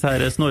ned disse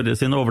her Snorre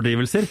sine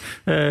overdrivelser,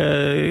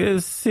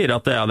 sier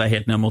at det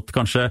helt ned mot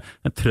kanskje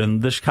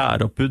trøndersk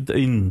hæroppbud,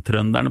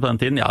 inntrønderne på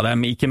den tiden, ja det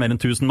ikke mer enn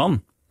 1000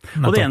 mann.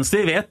 Og det eneste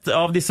vi vet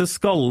av disse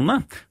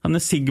skallene,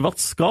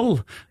 Sigvat Skall,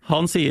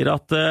 han sier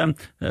at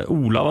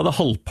Olav hadde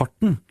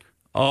halvparten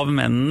av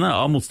mennene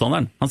av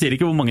motstanderen. Han sier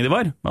ikke hvor mange de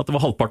var, men at det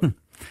var halvparten.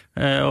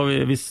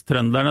 Og hvis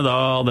trønderne da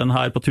hadde en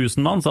her på 1000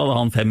 mann, så hadde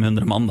han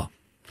 500 mann da.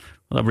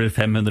 Og da blir det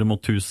 500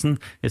 mot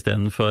 1000, i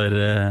stedet for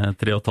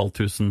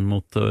 3500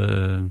 mot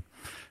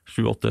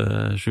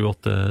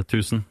 7-8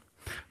 tusen.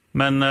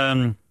 Men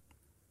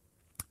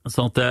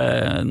sånn at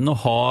nå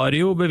har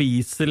jo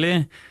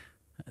beviselig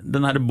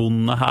den her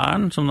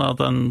bondehæren, som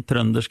den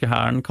trønderske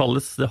hæren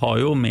kalles, det har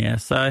jo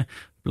med seg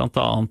blant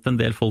annet en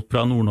del folk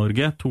fra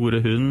Nord-Norge, Tore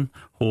Hund,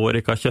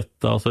 Hårika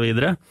Kjøtta og så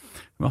videre.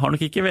 Men har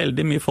nok ikke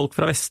veldig mye folk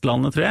fra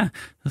Vestlandet, tror jeg.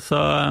 Så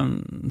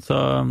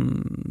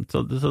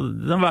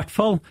det I hvert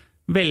fall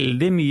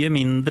veldig mye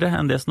mindre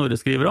enn det Snorre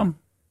skriver om.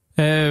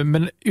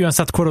 Men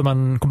uansett hvor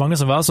mange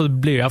som var, så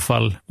blir I hvert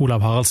fall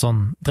Olav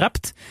Haraldsson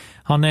drept.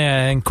 Han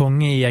en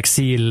konge I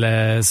eksil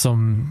som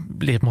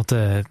blir på en måte,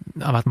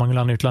 har vært mange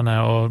land I utlandet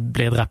og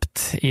blir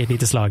drept I et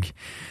lite slag.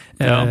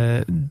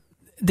 Ja.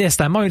 Det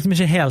stemmer jo liksom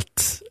ikke helt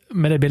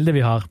med det bildet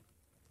vi har.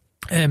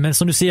 Men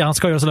som du sier, han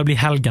skal jo også da bli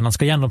helgen, han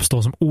skal gjenoppstå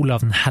som Olav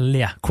den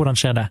Hellige. Hvordan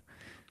skjer det?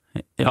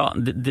 Ja,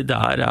 det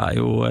der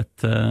jo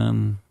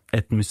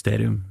et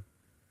mysterium.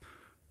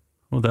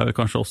 Og det vel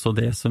kanskje også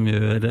det som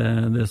gjør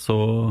det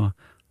så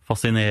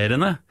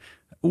fascinerende.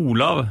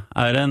 Olav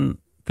en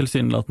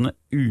tilsynelatende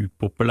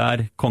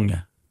upopulær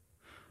konge.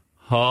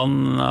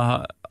 Han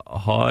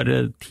har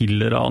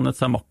tilranet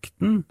seg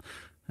makten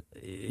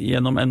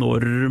gjennom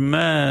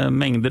enorme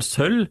mengder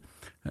sølv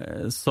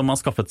som han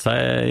skaffet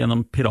seg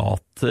gjennom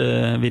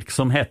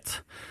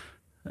piratvirksomhet.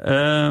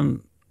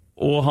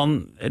 Og han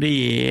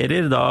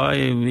regjerer da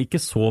ikke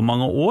så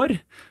mange år,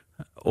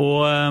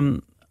 og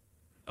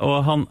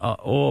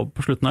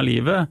på slutten av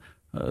livet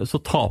så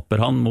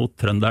taper han mot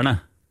trønderne.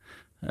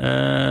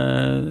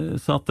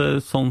 Så at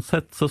sånn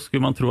sett så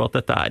skulle man tro at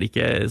dette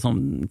ikke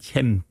sånn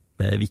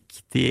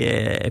kjempeviktig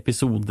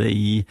episode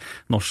I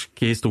norsk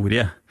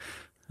historie.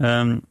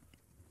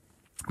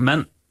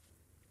 Men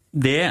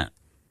det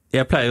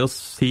jeg pleier å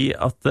si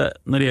at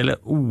når det gjelder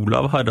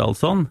Olav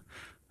Haraldsson,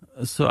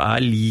 så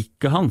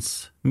liket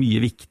hans mye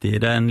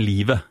viktigere enn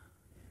livet.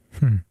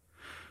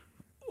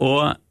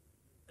 Og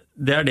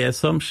det det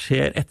som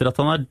skjer etter at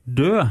han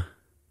død,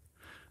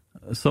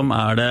 som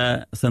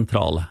det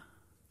sentrale.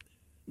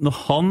 Når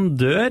han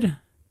dør,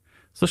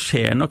 så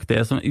skjer nok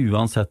det som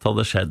uansett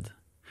hadde skjedd.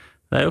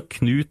 Det jo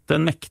Knut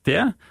den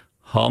mektige,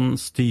 han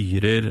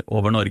styrer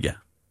over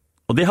Norge.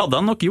 Og det hadde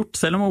han nok gjort,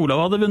 selv om Olav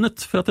hadde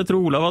vunnet, for at jeg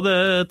tror Olav hadde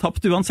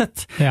tapt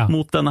uansett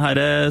mot denne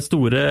her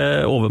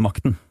store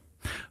overmakten.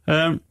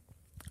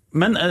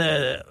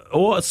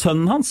 Og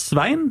sønnen hans,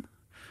 Svein,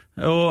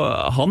 og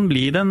han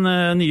blir den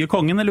nye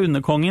kongen eller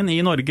underkongen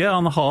I Norge.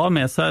 Han har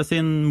med seg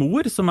sin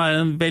mor, som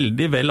en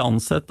veldig vel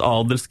ansett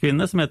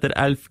adelskvinne, som heter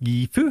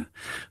Elfgifu,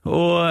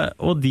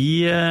 og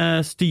de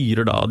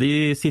styrer da.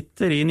 De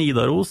sitter I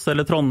Nidaros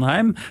eller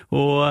Trondheim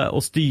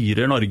og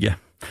styrer Norge.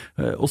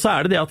 Og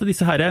så det at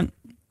disse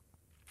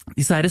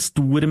her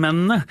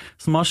stormennene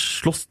som har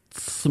slåss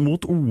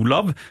mot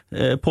Olav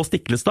på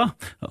Stiklestad,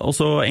 og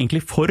så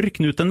egentlig for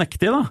Knut den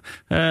mektige da,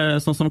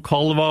 sånn som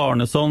Kalv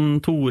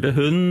Arneson, Tore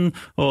Hund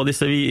og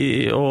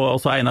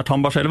også Einar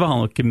Tambarskjelva,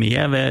 han ikke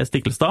med ved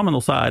Stiklestad, men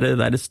også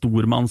det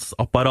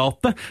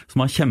stormannsapparatet som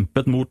har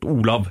kjempet mot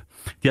Olav.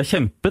 De har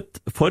kjempet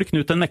for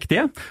Knut den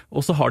mektige,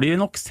 og så har de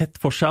nok sett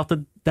for seg at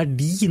det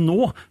de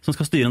nå som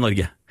skal styre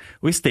Norge.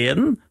 Og I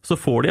stedet så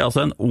får de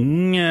altså en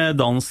ung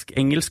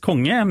dansk-engelsk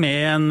konge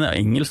med en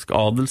engelsk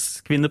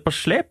adelskvinne på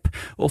slep,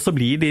 og så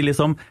blir de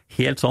liksom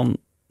helt sånn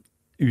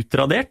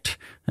utradert,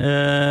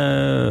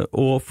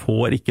 og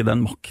får ikke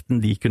den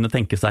makten de kunne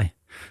tenke seg.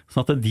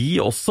 Sånn at de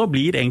også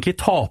blir egentlig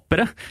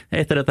tapere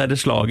etter dette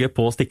slaget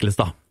på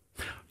Stiklestad.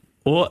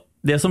 Og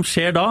det som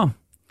skjer da,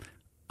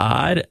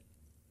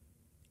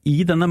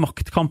 I denne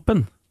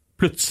maktkampen,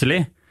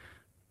 plutselig,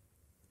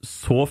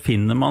 så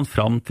finner man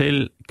fram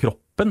til kroppen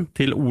kroppen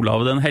til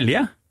Olav den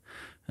hellige.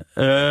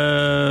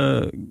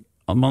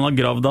 Man har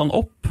gravd han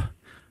opp,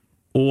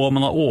 og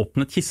man har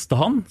åpnet kiste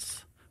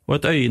hans, og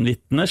et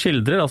øyenvitne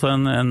skildrer, altså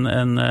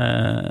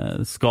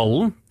en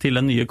skallen til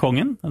den nye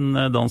kongen, den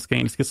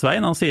dansk-engelske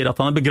Svein, han sier at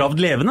han begravd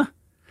levende.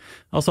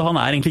 Altså han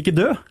egentlig ikke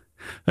død.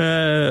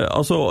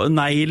 Altså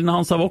neglene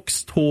hans har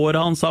vokst,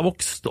 håret hans har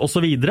vokst, og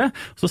så videre.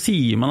 Så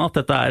sier man at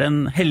dette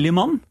en hellig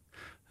mann.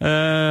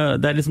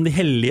 Det liksom de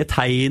hellige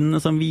tegnene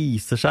som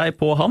viser seg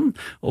på han,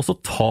 og så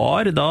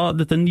tar da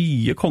dette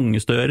nye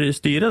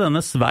kongestyret,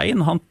 denne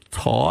Svein, han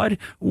tar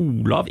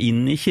Olav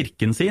inn i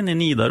kirken sin i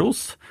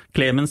Nidaros,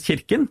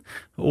 Klemenskirken,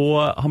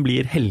 og han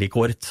blir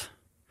helligkåret.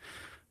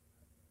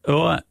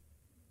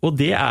 Og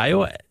det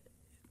jo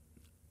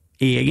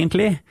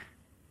egentlig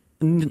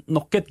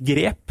nok et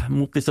grep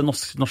mot disse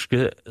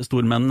norske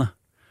stormennene.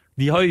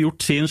 De har jo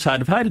gjort sin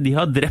skjerv her, de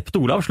har drept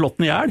Olav,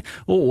 slått den ihjel,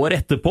 og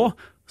året etterpå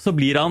så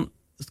blir han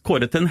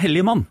kåret til en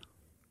hellig mann.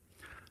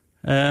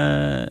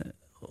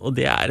 Og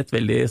det et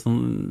veldig sånn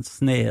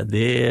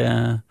snedig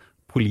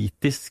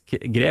politisk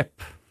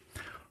grep.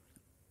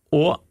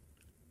 Og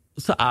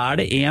så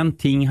det en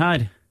ting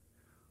her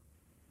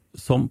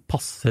som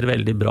passer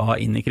veldig bra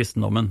inn i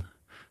kristendommen.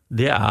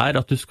 Det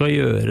at du skal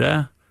gjøre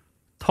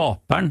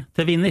taperen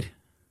til vinner.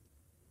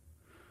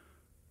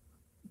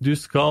 Du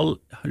skal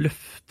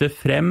løfte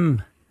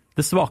frem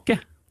det svake.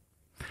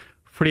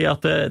 Fordi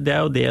at det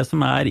jo det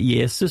som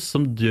Jesus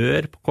som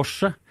dør på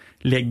korset,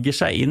 legger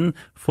seg inn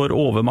for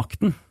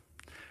overmakten.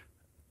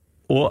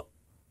 Og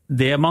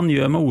det man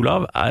gjør med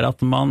Olav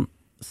at man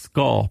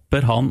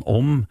skaper han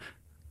om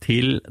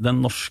til den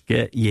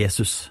norske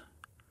Jesus.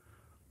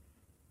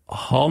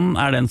 Han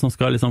den som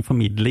skal liksom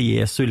formidle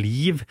Jesu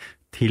liv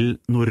til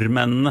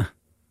nordmennene.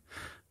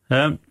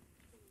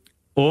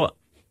 Og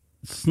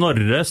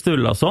Snorre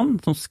Sturlason,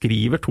 som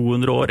skriver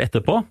 200 år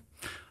etterpå,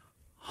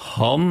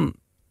 han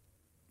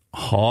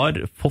har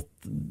fått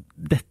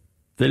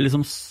dette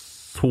liksom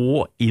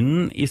så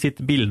inn i sitt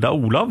bilde av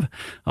Olav,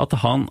 at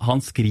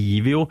han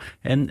skriver jo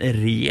en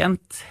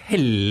rent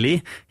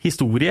hellig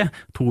historie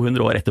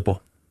 200 år etterpå.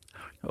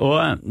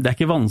 Og det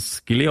ikke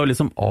vanskelig å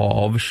liksom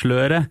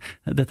avsløre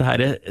dette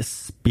her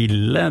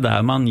spillet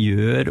der man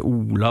gjør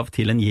Olav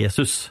til en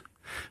Jesus.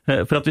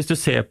 For at hvis du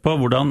ser på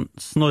hvordan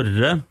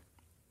Snorre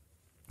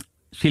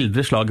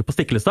skildrer slaget på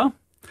Stiklestad,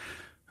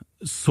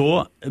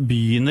 så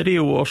begynner de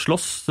jo å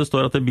slåss. Det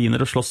står at de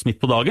begynner å slåss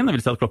midt på dagen, det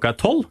vil si at klokka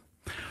 12.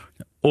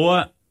 Og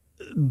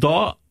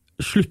da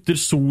slutter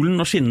solen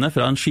å skinne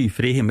fra en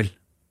skyfri himmel.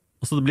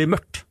 Og så det blir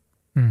mørkt.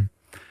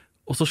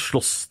 Og så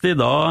slåss de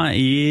da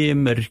i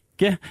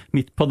mørket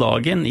midt på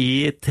dagen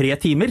i 3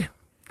 timer.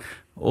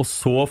 Og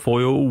så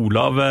får jo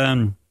Olav,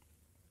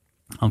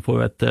 han får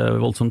jo et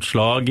voldsomt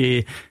slag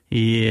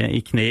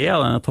i kneet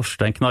av denne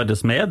Torstein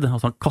Knarresmed, og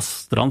så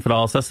kaster han fra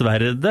seg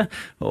sverdet,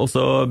 og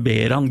så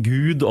ber han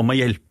Gud om å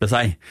hjelpe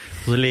seg.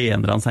 Og så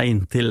lener han seg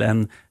inn til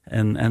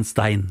en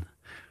stein.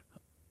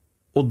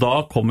 Og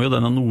da kommer jo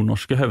denne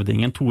nordnorske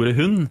høvdingen Tore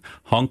Hund,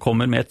 han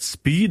kommer med et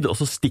spyd, og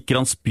så stikker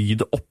han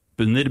spydet opp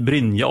under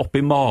brynja, opp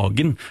i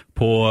magen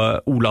på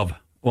Olav.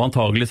 Og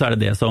antagelig så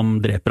det som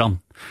dreper han.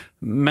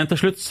 Men til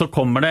slutt så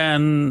kommer det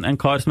en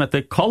kar som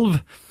heter Kalv,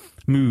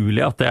 mulig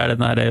at det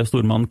den der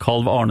stormannen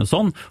Kalv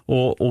Arneson,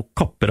 og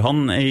kapper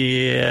han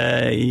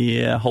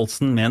i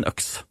halsen med en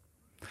øks.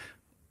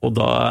 Og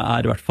da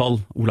i hvert fall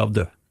Olav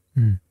død.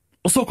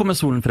 Og så kommer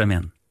solen frem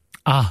igjen.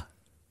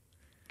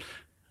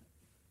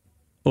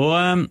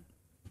 Og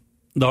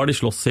da har de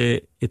slåss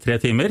i 3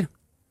 timer.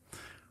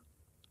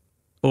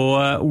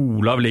 Og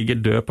Olav ligger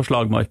død på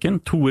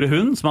slagmarken. Tore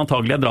Hund, som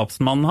antagelig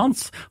drapsmannen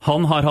hans,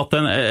 han har hatt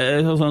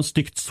en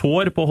stygt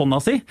sår på hånda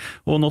si,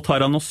 og nå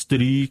tar han og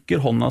stryker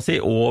hånda si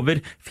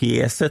over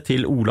fjeset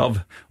til Olav.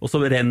 Og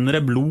så renner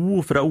det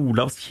blod fra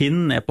Olavs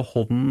kinn ned på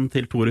hånden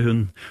til Tore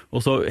Hund,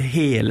 og så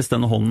heles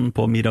denne hånden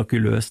på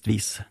mirakuløst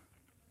vis.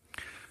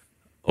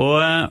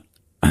 Og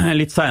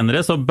litt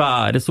senere så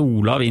bæres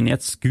Olav inn i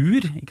et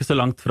skur, ikke så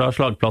langt fra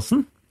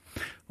slagplassen,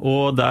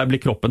 og der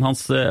blir kroppen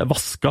hans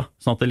vasket,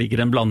 sånn at det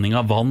ligger en blanding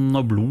av vann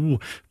og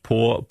blod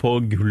på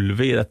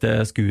gulvet i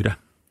dette skuret.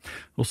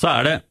 Og så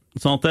det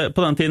sånn at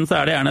på den tiden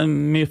så det gjerne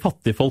mye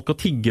fattigfolk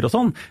og tigger og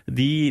sånn,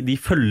 de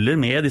følger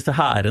med disse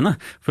hærene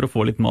for å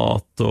få litt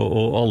mat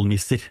og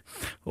almisser.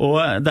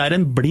 Og det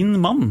en blind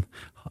mann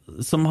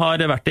som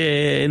har vært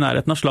i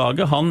nærheten av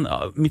slaget,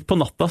 midt på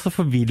natta så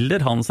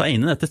forviller han seg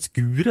inn i dette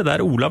skuret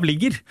der Olav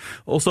ligger,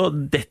 og så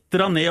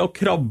detter han ned og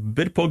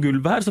krabber på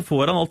gulvet her, så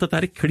får han alt dette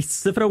her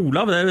klisset fra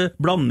Olav, det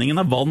blandingen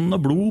av vann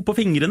og blod på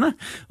fingrene,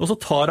 og så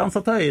tar han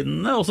seg til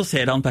øynene, og så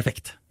ser han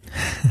perfekt.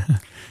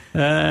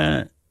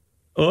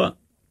 Og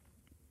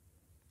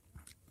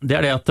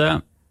det det at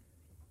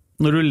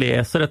når du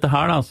leser dette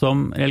her da,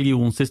 som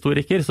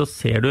religionshistoriker, så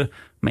ser du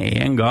med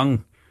en gang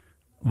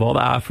hva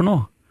det for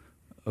noe.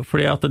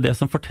 Fordi at det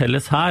som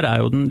fortelles her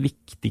jo den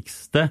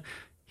viktigste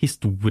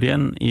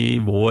historien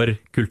i vår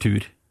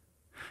kultur.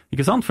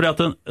 Ikke sant? Fordi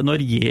at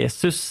når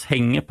Jesus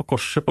henger på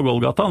korset på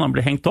Golgata, når han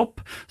blir hengt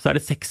opp, så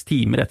det 6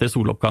 timer etter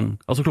soloppgang,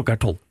 altså klokka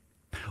 12.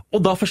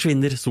 Og da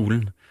forsvinner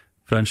solen.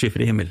 fra en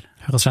skyfri himmel.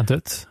 Høres kjent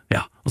ut.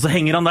 Ja, og så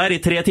henger han der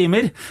i 3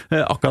 timer,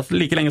 akkurat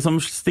like lenge som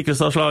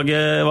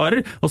Stiklestad-slaget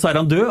varer, og så er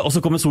han død, og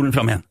så kommer solen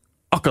fram igjen.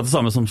 Akkurat det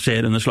samme som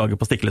skjer under slaget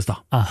på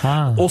Stiklestad.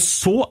 Aha. Og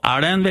så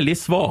er det en veldig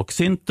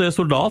svaksynt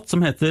soldat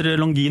som heter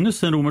Longinus,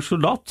 en romersk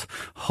soldat.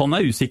 Han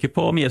er usikker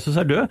på om Jesus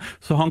er død,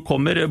 så han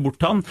kommer bort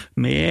til han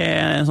med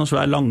en sånn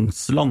svær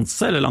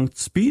lanse, eller langt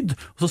spyd,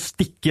 og så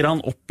stikker han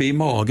opp i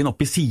magen,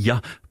 opp i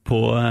sida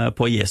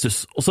på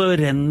Jesus. Og så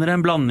renner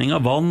en blanding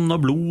av vann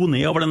og blod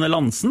nedover denne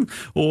lansen,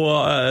 og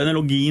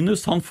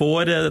Longinus, han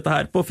får dette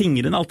her på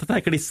fingrene, alt dette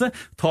her klisset,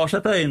 tar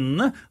seg til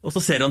øynene, og så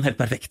ser han helt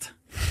perfekt.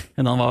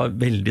 Men han var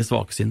veldig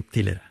svaksynt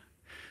tidligere.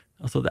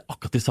 Altså det er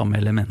akkurat de samme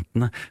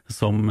elementene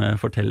som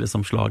fortelles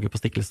om slaget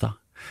på Stiklestad.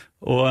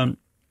 Og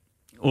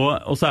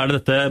så er det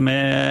dette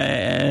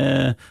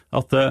med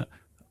at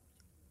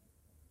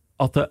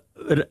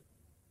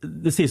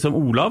det sies om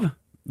Olav,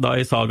 da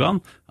i sagaen,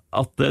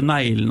 at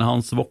neglene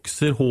hans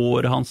vokser,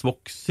 håret hans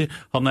vokser,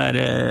 han er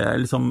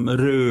liksom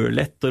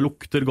rødlett og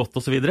lukter godt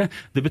og så videre.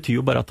 Det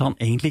betyr jo bare at han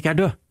egentlig ikke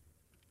er død.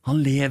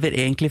 Han lever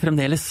egentlig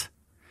fremdeles.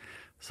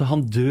 Så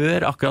han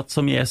dør akkurat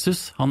som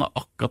Jesus, han har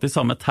akkurat de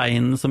samme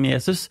tegnene som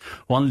Jesus,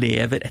 og han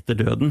lever etter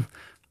døden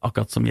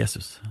akkurat som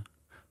Jesus.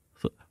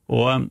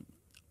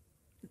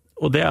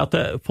 Og det er at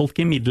folk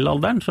i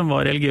middelalderen som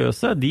var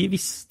religiøse, de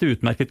visste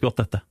utmerket godt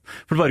dette.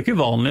 For det var ikke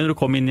uvanlig når du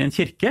kom inn i en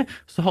kirke,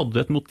 så hadde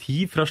du et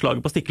motiv fra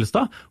slaget på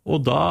Stiklestad,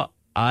 og da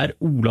er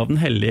Olav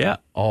den Hellige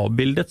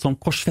avbildet som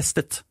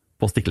korsfestet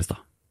på Stiklestad.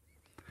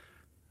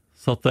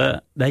 Så at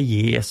det er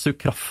Jesu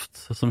kraft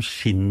som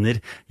skinner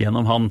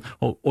gjennom han,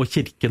 og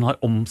kirken har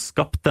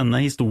omskapt denne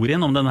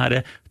historien om denne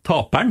her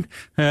taperen,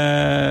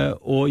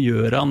 og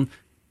gjør han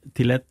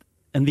til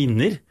en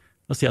vinner,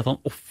 og sier at han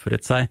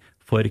offret seg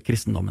for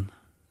kristendommen.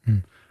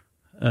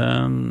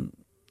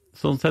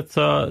 Sånn sett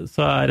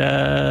så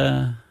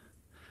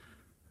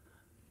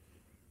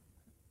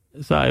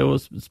er jo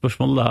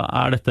spørsmålet da,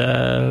 er dette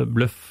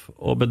bløff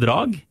og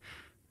bedrag?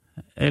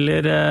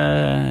 Eller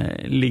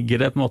ligger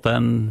det på en måte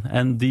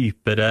en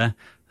dypere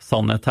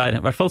sannhet her?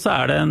 I hvert fall så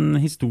er det en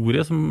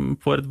historie som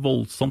får et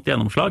voldsomt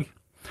gjennomslag.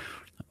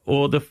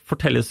 Og det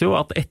fortelles jo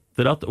at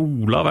etter at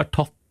Olav er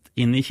tatt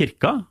inn i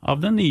kirka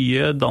av det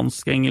nye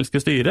dansk-engelske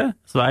styret,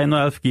 Svein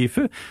og Alf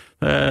Gifu,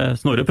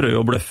 Snorre prøver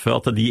å bløffe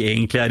at de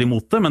egentlig er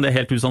imot det, men det er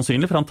helt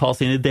usannsynlig, for han tas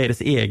inn i deres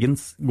egen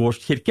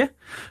gårdskirke.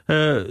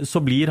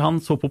 Så blir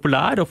han så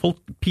populær, og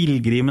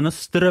pilgrimene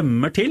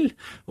strømmer til,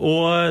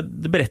 og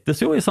det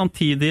berettes jo i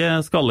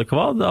samtidige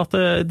skallekvad at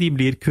de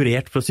blir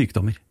kurert fra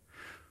sykdommer.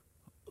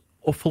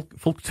 Og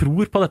folk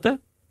tror på dette,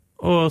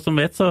 og som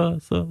vet så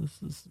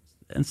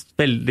en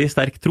veldig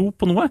sterk tro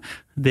på noe,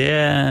 det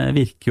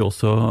virker jo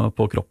også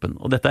på kroppen.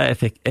 Og dette er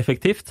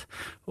effektivt,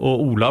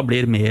 og Olav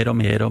blir mer og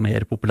mer og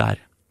mer populær.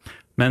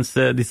 Mens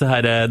disse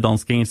her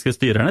dansk-engelske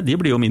styrerne, de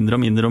blir jo mindre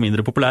og mindre og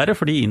mindre populære,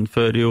 for de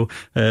innfører jo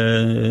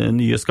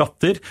nye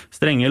skatter,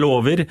 strenge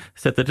lover,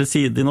 setter til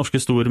side de norske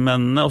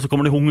stormennene, og så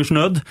kommer det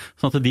hungersnød,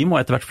 sånn at de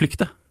må etter hvert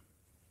flykte.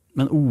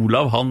 Men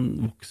Olav, han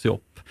vokser jo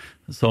opp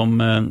som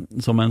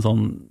en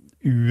sånn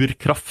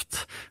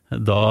urkraft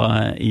da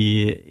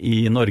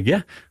i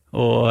Norge,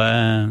 og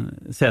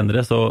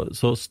senere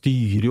så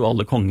styrer jo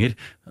alle konger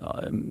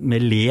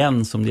med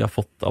len som de har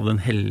fått av den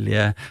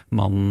hellige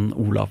mannen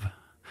Olav.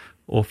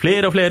 Og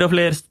flere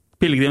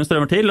pilgrimer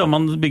strømmer til, og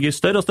man bygger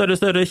større og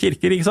større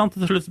kirker, ikke sant?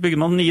 Til slutt bygger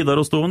man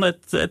Nidarosdomen,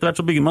 etter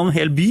hvert så bygger man en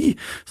hel by,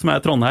 som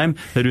er Trondheim,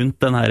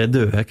 rundt den her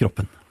døde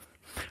kroppen.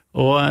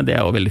 Og det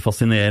er jo veldig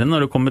fascinerende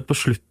når du kommer på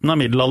slutten av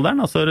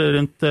middelalderen, altså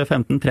rundt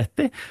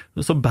 1530,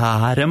 så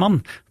bærer man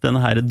denne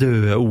her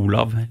døde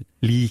Olav,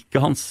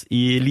 liket hans,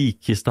 i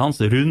likkiste hans,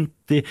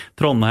 rundt i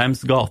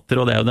Trondheims gater,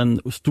 og det er jo den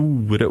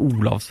store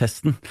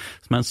Olavsfesten,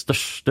 som er den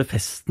største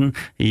festen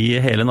i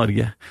hele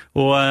Norge.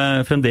 Og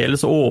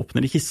fremdeles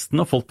åpner de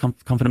kisten, og folk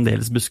kan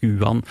fremdeles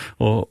beskue han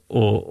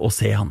og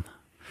se han.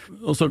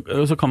 Og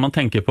så kan man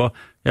tenke på,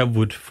 ja,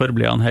 hvorfor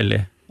ble han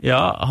hellig?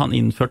 Ja, han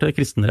innførte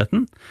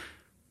kristenretten.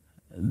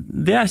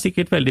 Det er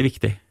sikkert veldig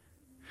viktig.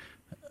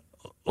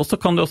 Og så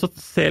kan du også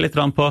se litt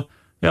på,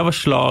 ja, hva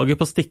slaget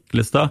på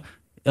Stiklestad,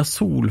 ja,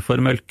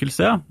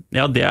 solformørkelse,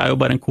 ja, det er jo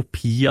bare en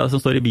kopi av det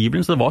som står i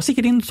Bibelen, så det var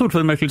sikkert en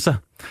solformørkelse.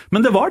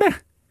 Men det var det.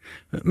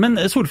 Men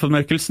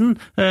solformørkelsen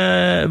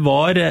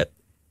var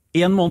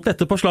 1 måned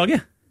etter på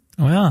slaget.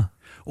 Ja.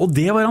 Og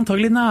det var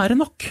antagelig nære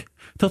nok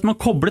til at man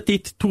koblet de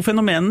 2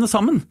 fenomenene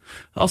sammen.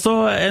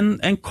 Altså,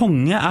 en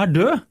konge er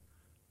død.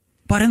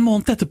 Bare 1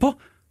 måned etterpå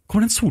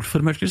kommer det en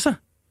solformørkelse.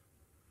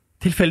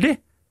 Tilfeldig?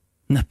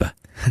 Neppe.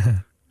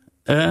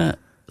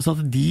 Så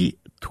at de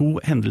 2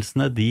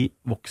 hendelsene, de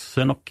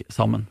vokser nok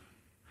sammen.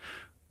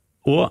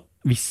 Og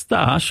hvis det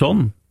er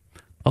sånn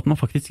at man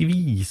faktisk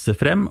viser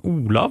frem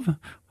Olav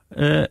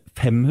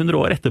 500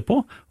 år etterpå,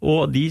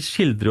 og de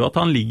skildrer jo at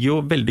han ligger jo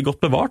veldig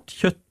godt bevart,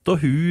 kjøtt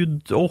og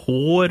hud og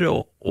hår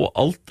og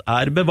alt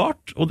er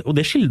bevart, og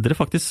det skildrer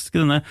faktisk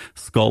denne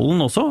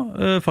skallen også,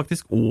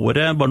 faktisk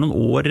bare noen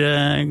år,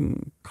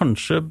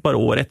 kanskje bare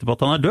år etterpå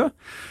at han er død,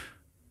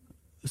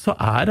 så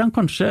er han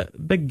kanskje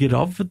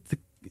begravd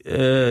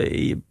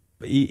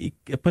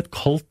på et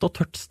kaldt og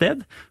tørt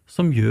sted,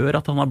 som gjør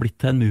at han har blitt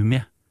til en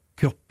mumie.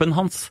 Kroppen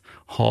hans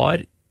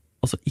har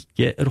altså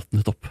ikke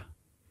råtnet opp.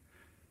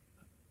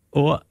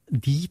 Og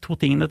de to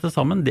tingene til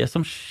sammen, det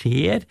som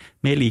skjer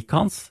med liket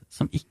hans,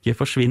 som ikke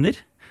forsvinner,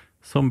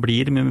 som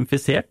blir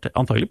mumifisert,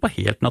 antagelig på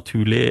helt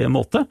naturlig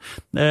måte,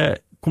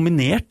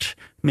 kombinert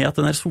med at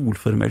denne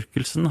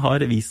solformørkelsen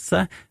har vist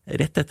seg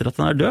rett etter at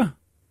den død.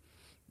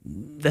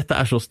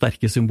 Dette så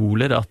sterke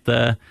symboler at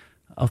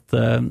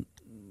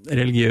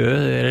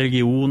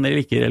religion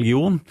eller ikke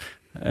religion,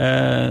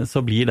 så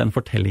blir den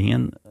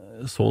fortellingen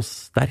så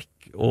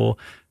sterk og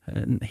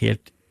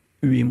helt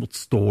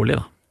uimotståelig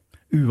da.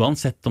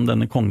 Uansett om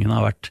denne kongen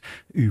har vært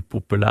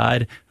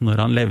upopulær når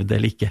han levde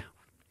eller ikke.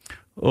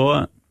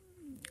 Og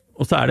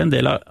så det en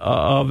del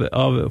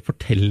av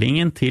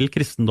fortellingen til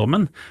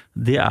kristendommen,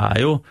 det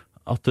jo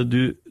at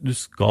du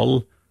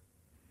skal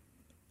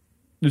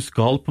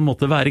på en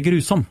måte være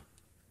grusom.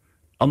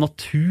 Av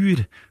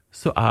natur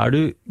så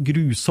du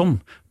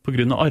grusom på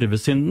grunn av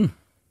arvesynden.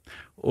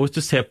 Og hvis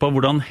du ser på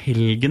hvordan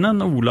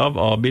helgenen Olav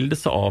avbildes,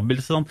 så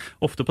avbildes han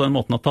ofte på den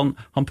måten at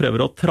han prøver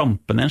å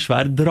trampe ned en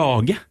svær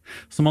drage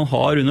som han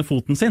har under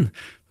foten sin.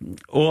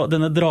 Og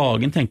denne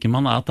dragen tenker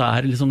man at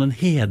det liksom den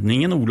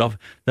hedningen Olav,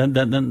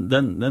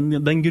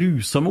 den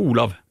grusomme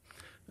Olav,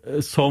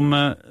 som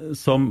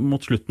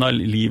mot slutten av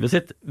livet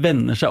sitt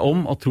vender seg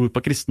om og tror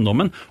på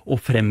kristendommen og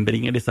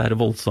frembringer disse her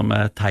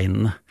voldsomme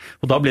tegnene.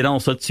 Og da blir han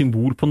også et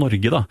symbol på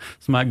Norge da,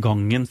 som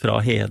gangen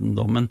fra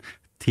hedendommen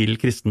til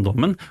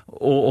kristendommen,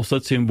 og også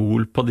et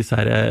symbol på disse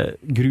her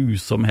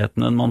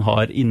grusomhetene man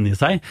har inni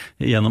seg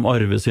gjennom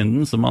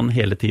arvesynden som man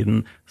hele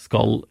tiden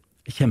skal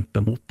kjempe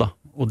mot da.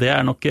 Og det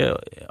har nok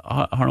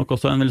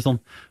også en veldig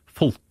sånn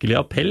folkelig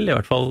appell, i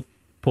hvert fall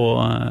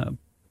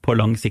på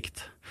lang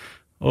sikt.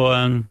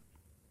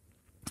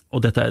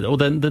 Og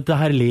dette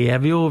her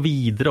lever jo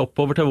videre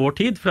oppover til vår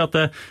tid, for at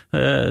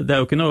det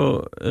jo ikke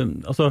noe,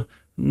 altså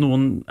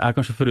noen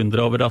kanskje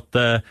forundret over at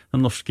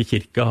den norske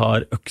kirka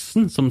har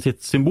øksen som sitt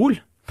symbol,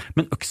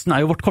 men øksen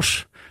jo vårt kors,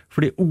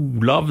 fordi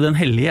Olav den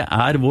hellige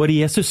vår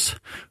Jesus.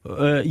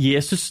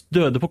 Jesus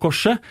døde på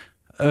korset,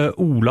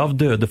 Olav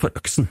døde for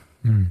øksen.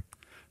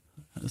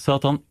 Så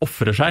at han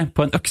offrer seg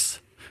på en øks,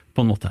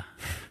 på en måte.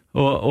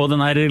 Og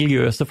denne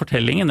religiøse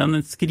fortellingen,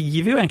 den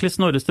skriver jo egentlig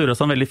Snorre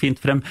Sturlason veldig fint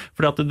frem,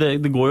 for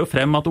det går jo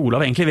frem at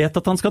Olav egentlig vet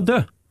at han skal dø.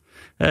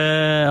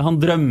 Han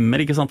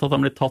drømmer, ikke sant, at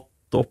han blir tatt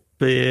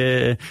opp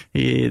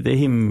i det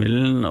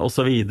himmelen og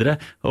så videre,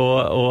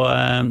 og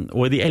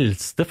i de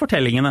eldste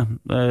fortellingene,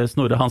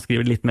 Snorre han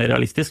skriver litt mer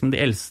realistisk, men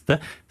de eldste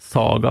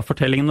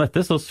sagafortellingene om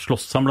dette, så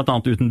slåss han blant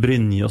annet uten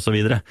brynje og så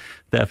videre.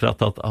 Det for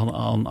at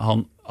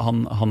han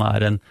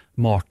en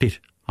martyr.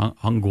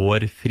 Han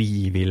går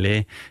frivillig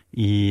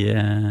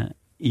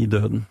i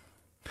døden.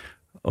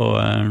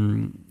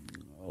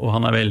 Og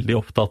han veldig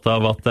opptatt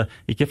av at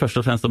ikke først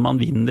og fremst om han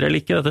vinner eller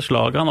ikke dette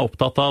slaget, han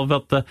opptatt av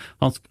at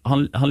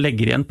han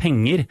legger igjen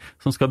penger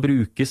som skal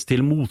brukes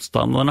til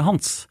motstanderne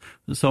hans,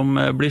 som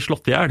blir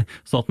slått i hjel,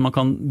 sånn at man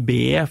kan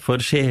be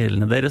for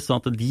sjelene deres,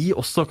 sånn at de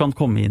også kan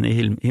komme inn i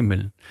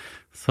himmelen.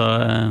 Så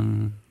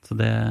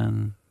det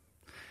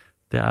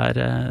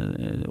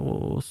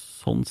og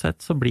sånn sett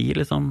så blir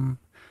liksom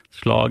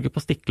slaget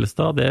på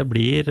Stiklestad, det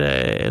blir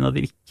en av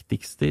de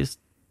viktigste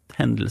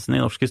hendelsene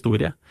i norsk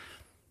historie.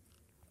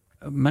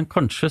 Men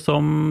kanskje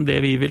som det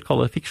vi vil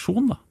kalle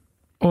fiksjon da.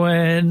 Og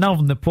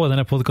navnet på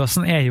denne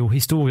podcasten jo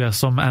historier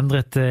som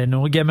endret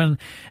Norge, men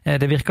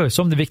det virker jo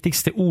som det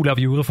viktigste Olav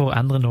gjorde for å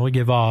endre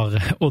Norge var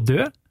å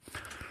dø.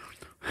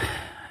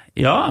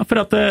 Ja,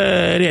 for at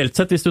reelt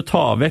sett, hvis du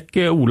tar vekk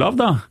Olav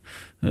da,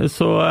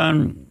 så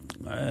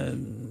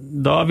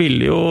da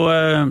ville jo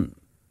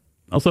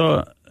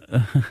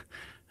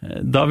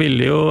da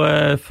ville jo,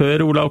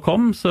 før Olav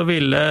kom, så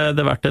ville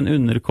det vært en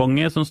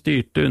underkonge som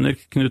styrte under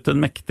Knut den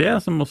Mektige,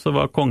 som også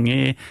var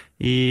konge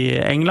i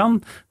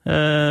England,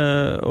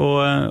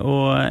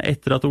 og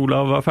etter at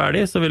Olav var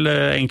ferdig, så ville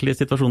egentlig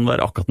situasjonen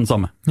være akkurat den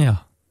samme.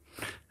 Ja.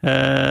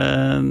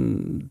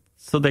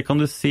 Så det kan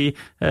du si,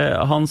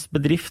 hans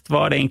bedrift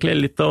var egentlig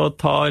litt å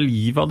ta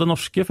livet av det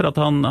norske, for at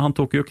han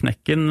tok jo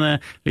knekken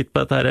litt på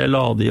dette her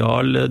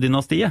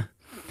Ladial-dynastiet.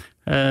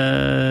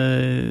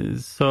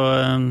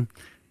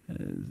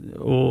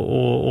 Og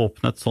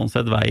åpnet sånn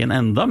sett veien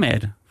enda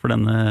mer for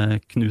denne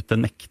Knut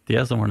den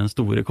Mektige, som var den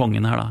store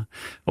kongen her da.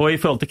 Og i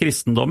forhold til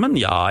kristendommen,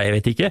 ja, jeg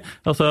vet ikke.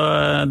 Altså,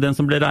 den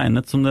som ble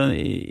regnet som den,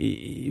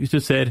 hvis du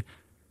ser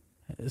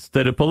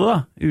større på det da,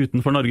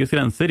 utenfor Norges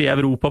grenser, i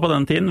Europa på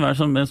den tiden,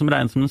 som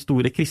regnet som den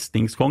store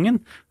kristningskongen,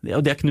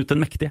 og det Knut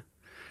den Mektige.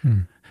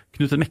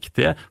 Knut den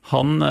Mektige,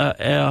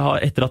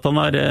 etter at han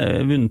har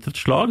vunnet et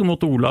slag mot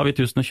Olav i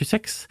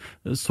 1026,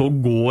 så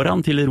går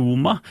han til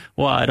Roma,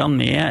 og han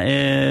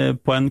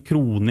med på en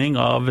kroning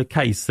av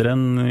keiser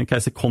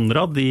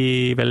Konrad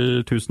i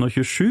vel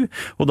 1027,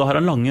 og da har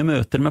han lange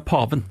møter med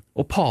paven.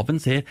 Og paven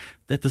ser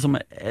dette som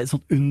et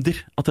sånt under,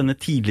 at denne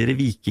tidligere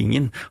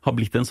vikingen har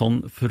blitt en sånn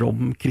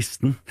from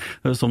kristen,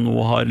 som nå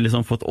har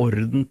liksom fått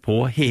orden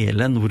på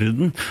hele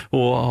Norden,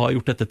 og har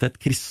gjort dette til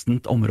et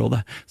kristent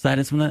område. Så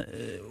det liksom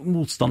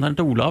motstanderen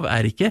til Olav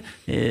ikke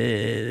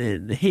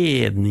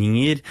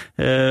hedninger,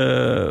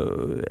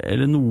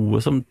 eller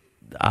noe som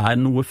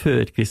noe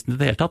førkristent i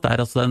det hele tatt.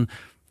 Det altså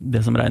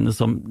det som regnes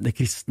som det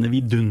kristne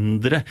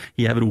vidunderet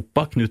i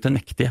Europa, Knut den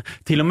Mektige.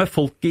 Til og med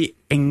folk i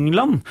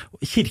England,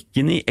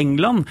 kirken i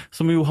England,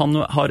 som jo han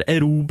har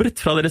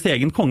erobret fra deres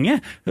egen konge,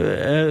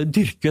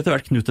 dyrker etter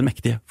hvert Knut den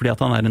Mektige, fordi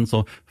at han en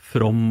så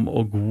from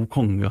og god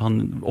konge.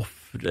 Han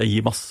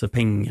gir masse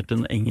penger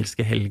til den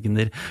engelske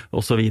helgener,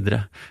 og så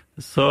videre.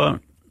 Så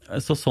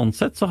sånn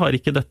sett så har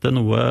ikke dette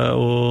noe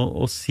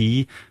å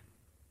si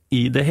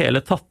i det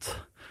hele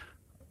tatt.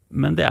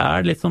 Men det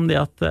litt som det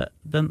at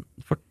den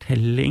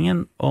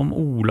fortellingen om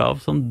Olav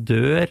som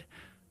dør,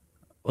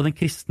 og den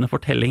kristne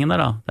fortellingen der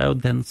da, det jo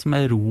den som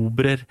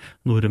erobrer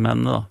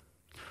nordmennene da.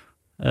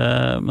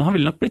 Men han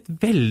ville nok blitt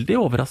veldig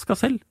overrasket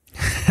selv,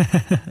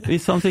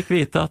 hvis han fikk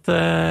vite at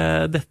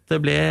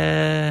dette ble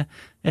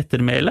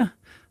ettermæle.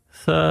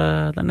 Så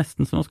det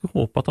nesten som man skulle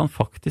håpe at han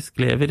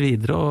faktisk lever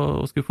videre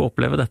og skulle få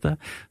oppleve dette.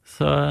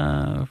 Så,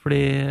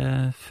 fordi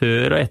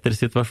før- og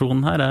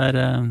ettersituasjonen her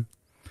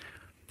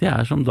det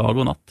som dag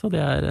og natt, og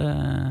det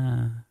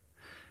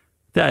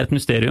et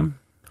mysterium.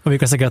 Og vi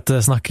kan sikkert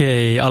snakke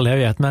i all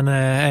evighet, men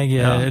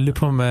jeg lurer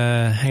på om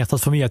jeg har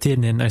tatt for mye av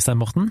tiden din, Øystein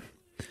Morten?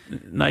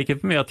 Nei, ikke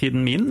for mye av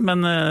tiden min,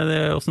 men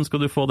hvordan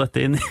skal du få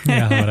dette inn i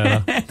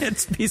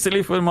et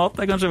spiselig format?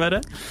 Det kanskje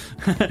verre.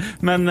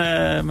 Men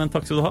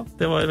takk skal du ha.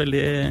 Det var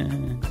veldig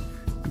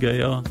gøy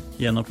å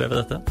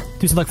gjenoppleve dette.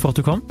 Tusen takk for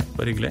at du kom.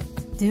 Bare hyggelig.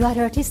 Du har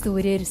hørt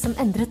historier som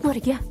endret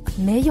Norge,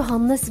 med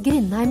Johannes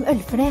Grindheim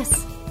Ølfernes.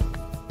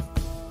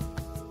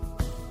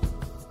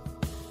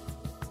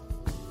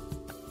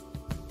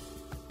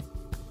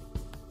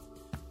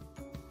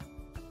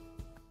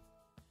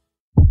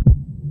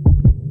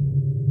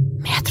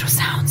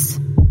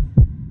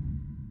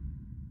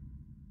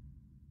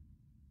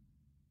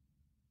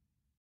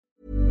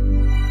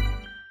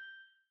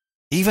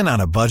 Even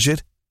on a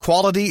budget,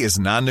 quality is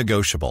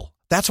non-negotiable.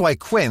 That's why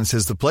Quince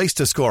is the place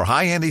to score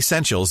high-end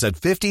essentials at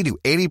 50 to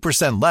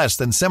 80% less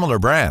than similar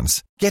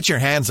brands. Get your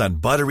hands on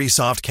buttery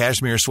soft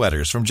cashmere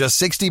sweaters from just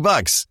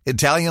 $60,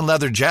 Italian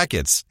leather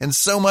jackets, and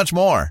so much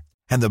more.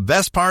 And the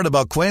best part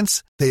about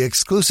Quince, they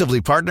exclusively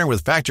partner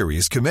with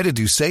factories committed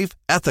to safe,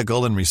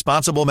 ethical, and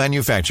responsible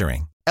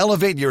manufacturing.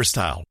 Elevate your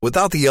style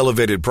without the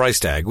elevated price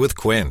tag with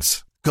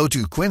Quince. Go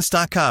to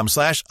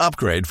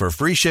quince.com/upgrade for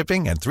free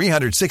shipping and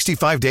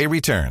 365-day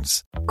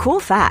returns. Cool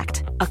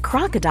fact, a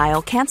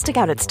crocodile can't stick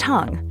out its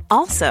tongue.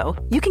 Also,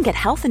 you can get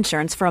health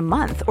insurance for a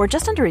month or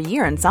just under a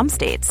year in some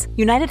states.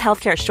 United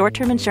Healthcare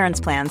short-term insurance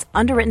plans,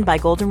 underwritten by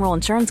Golden Rule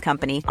Insurance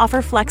Company,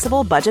 offer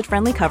flexible,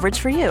 budget-friendly coverage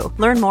for you.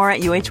 Learn more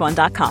at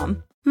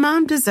uh1.com.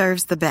 Mom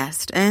deserves the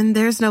best, and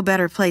there's no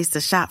better place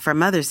to shop for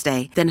Mother's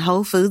Day than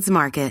Whole Foods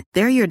Market.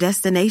 They're your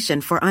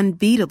destination for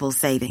unbeatable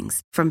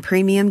savings, from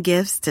premium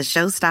gifts to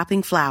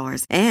show-stopping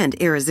flowers and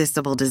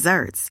irresistible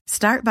desserts.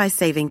 Start by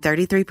saving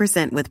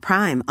 33% with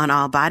Prime on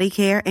all body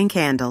care and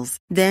candles.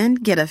 Then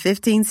get a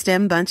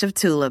 15-stem bunch of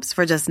tulips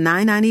for just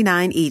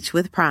 $9.99 each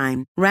with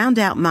Prime. Round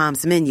out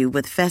Mom's menu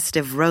with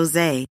festive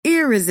rosé,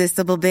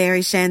 irresistible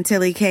berry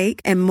chantilly cake,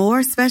 and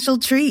more special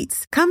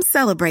treats. Come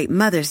celebrate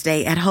Mother's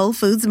Day at Whole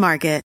Foods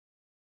Market.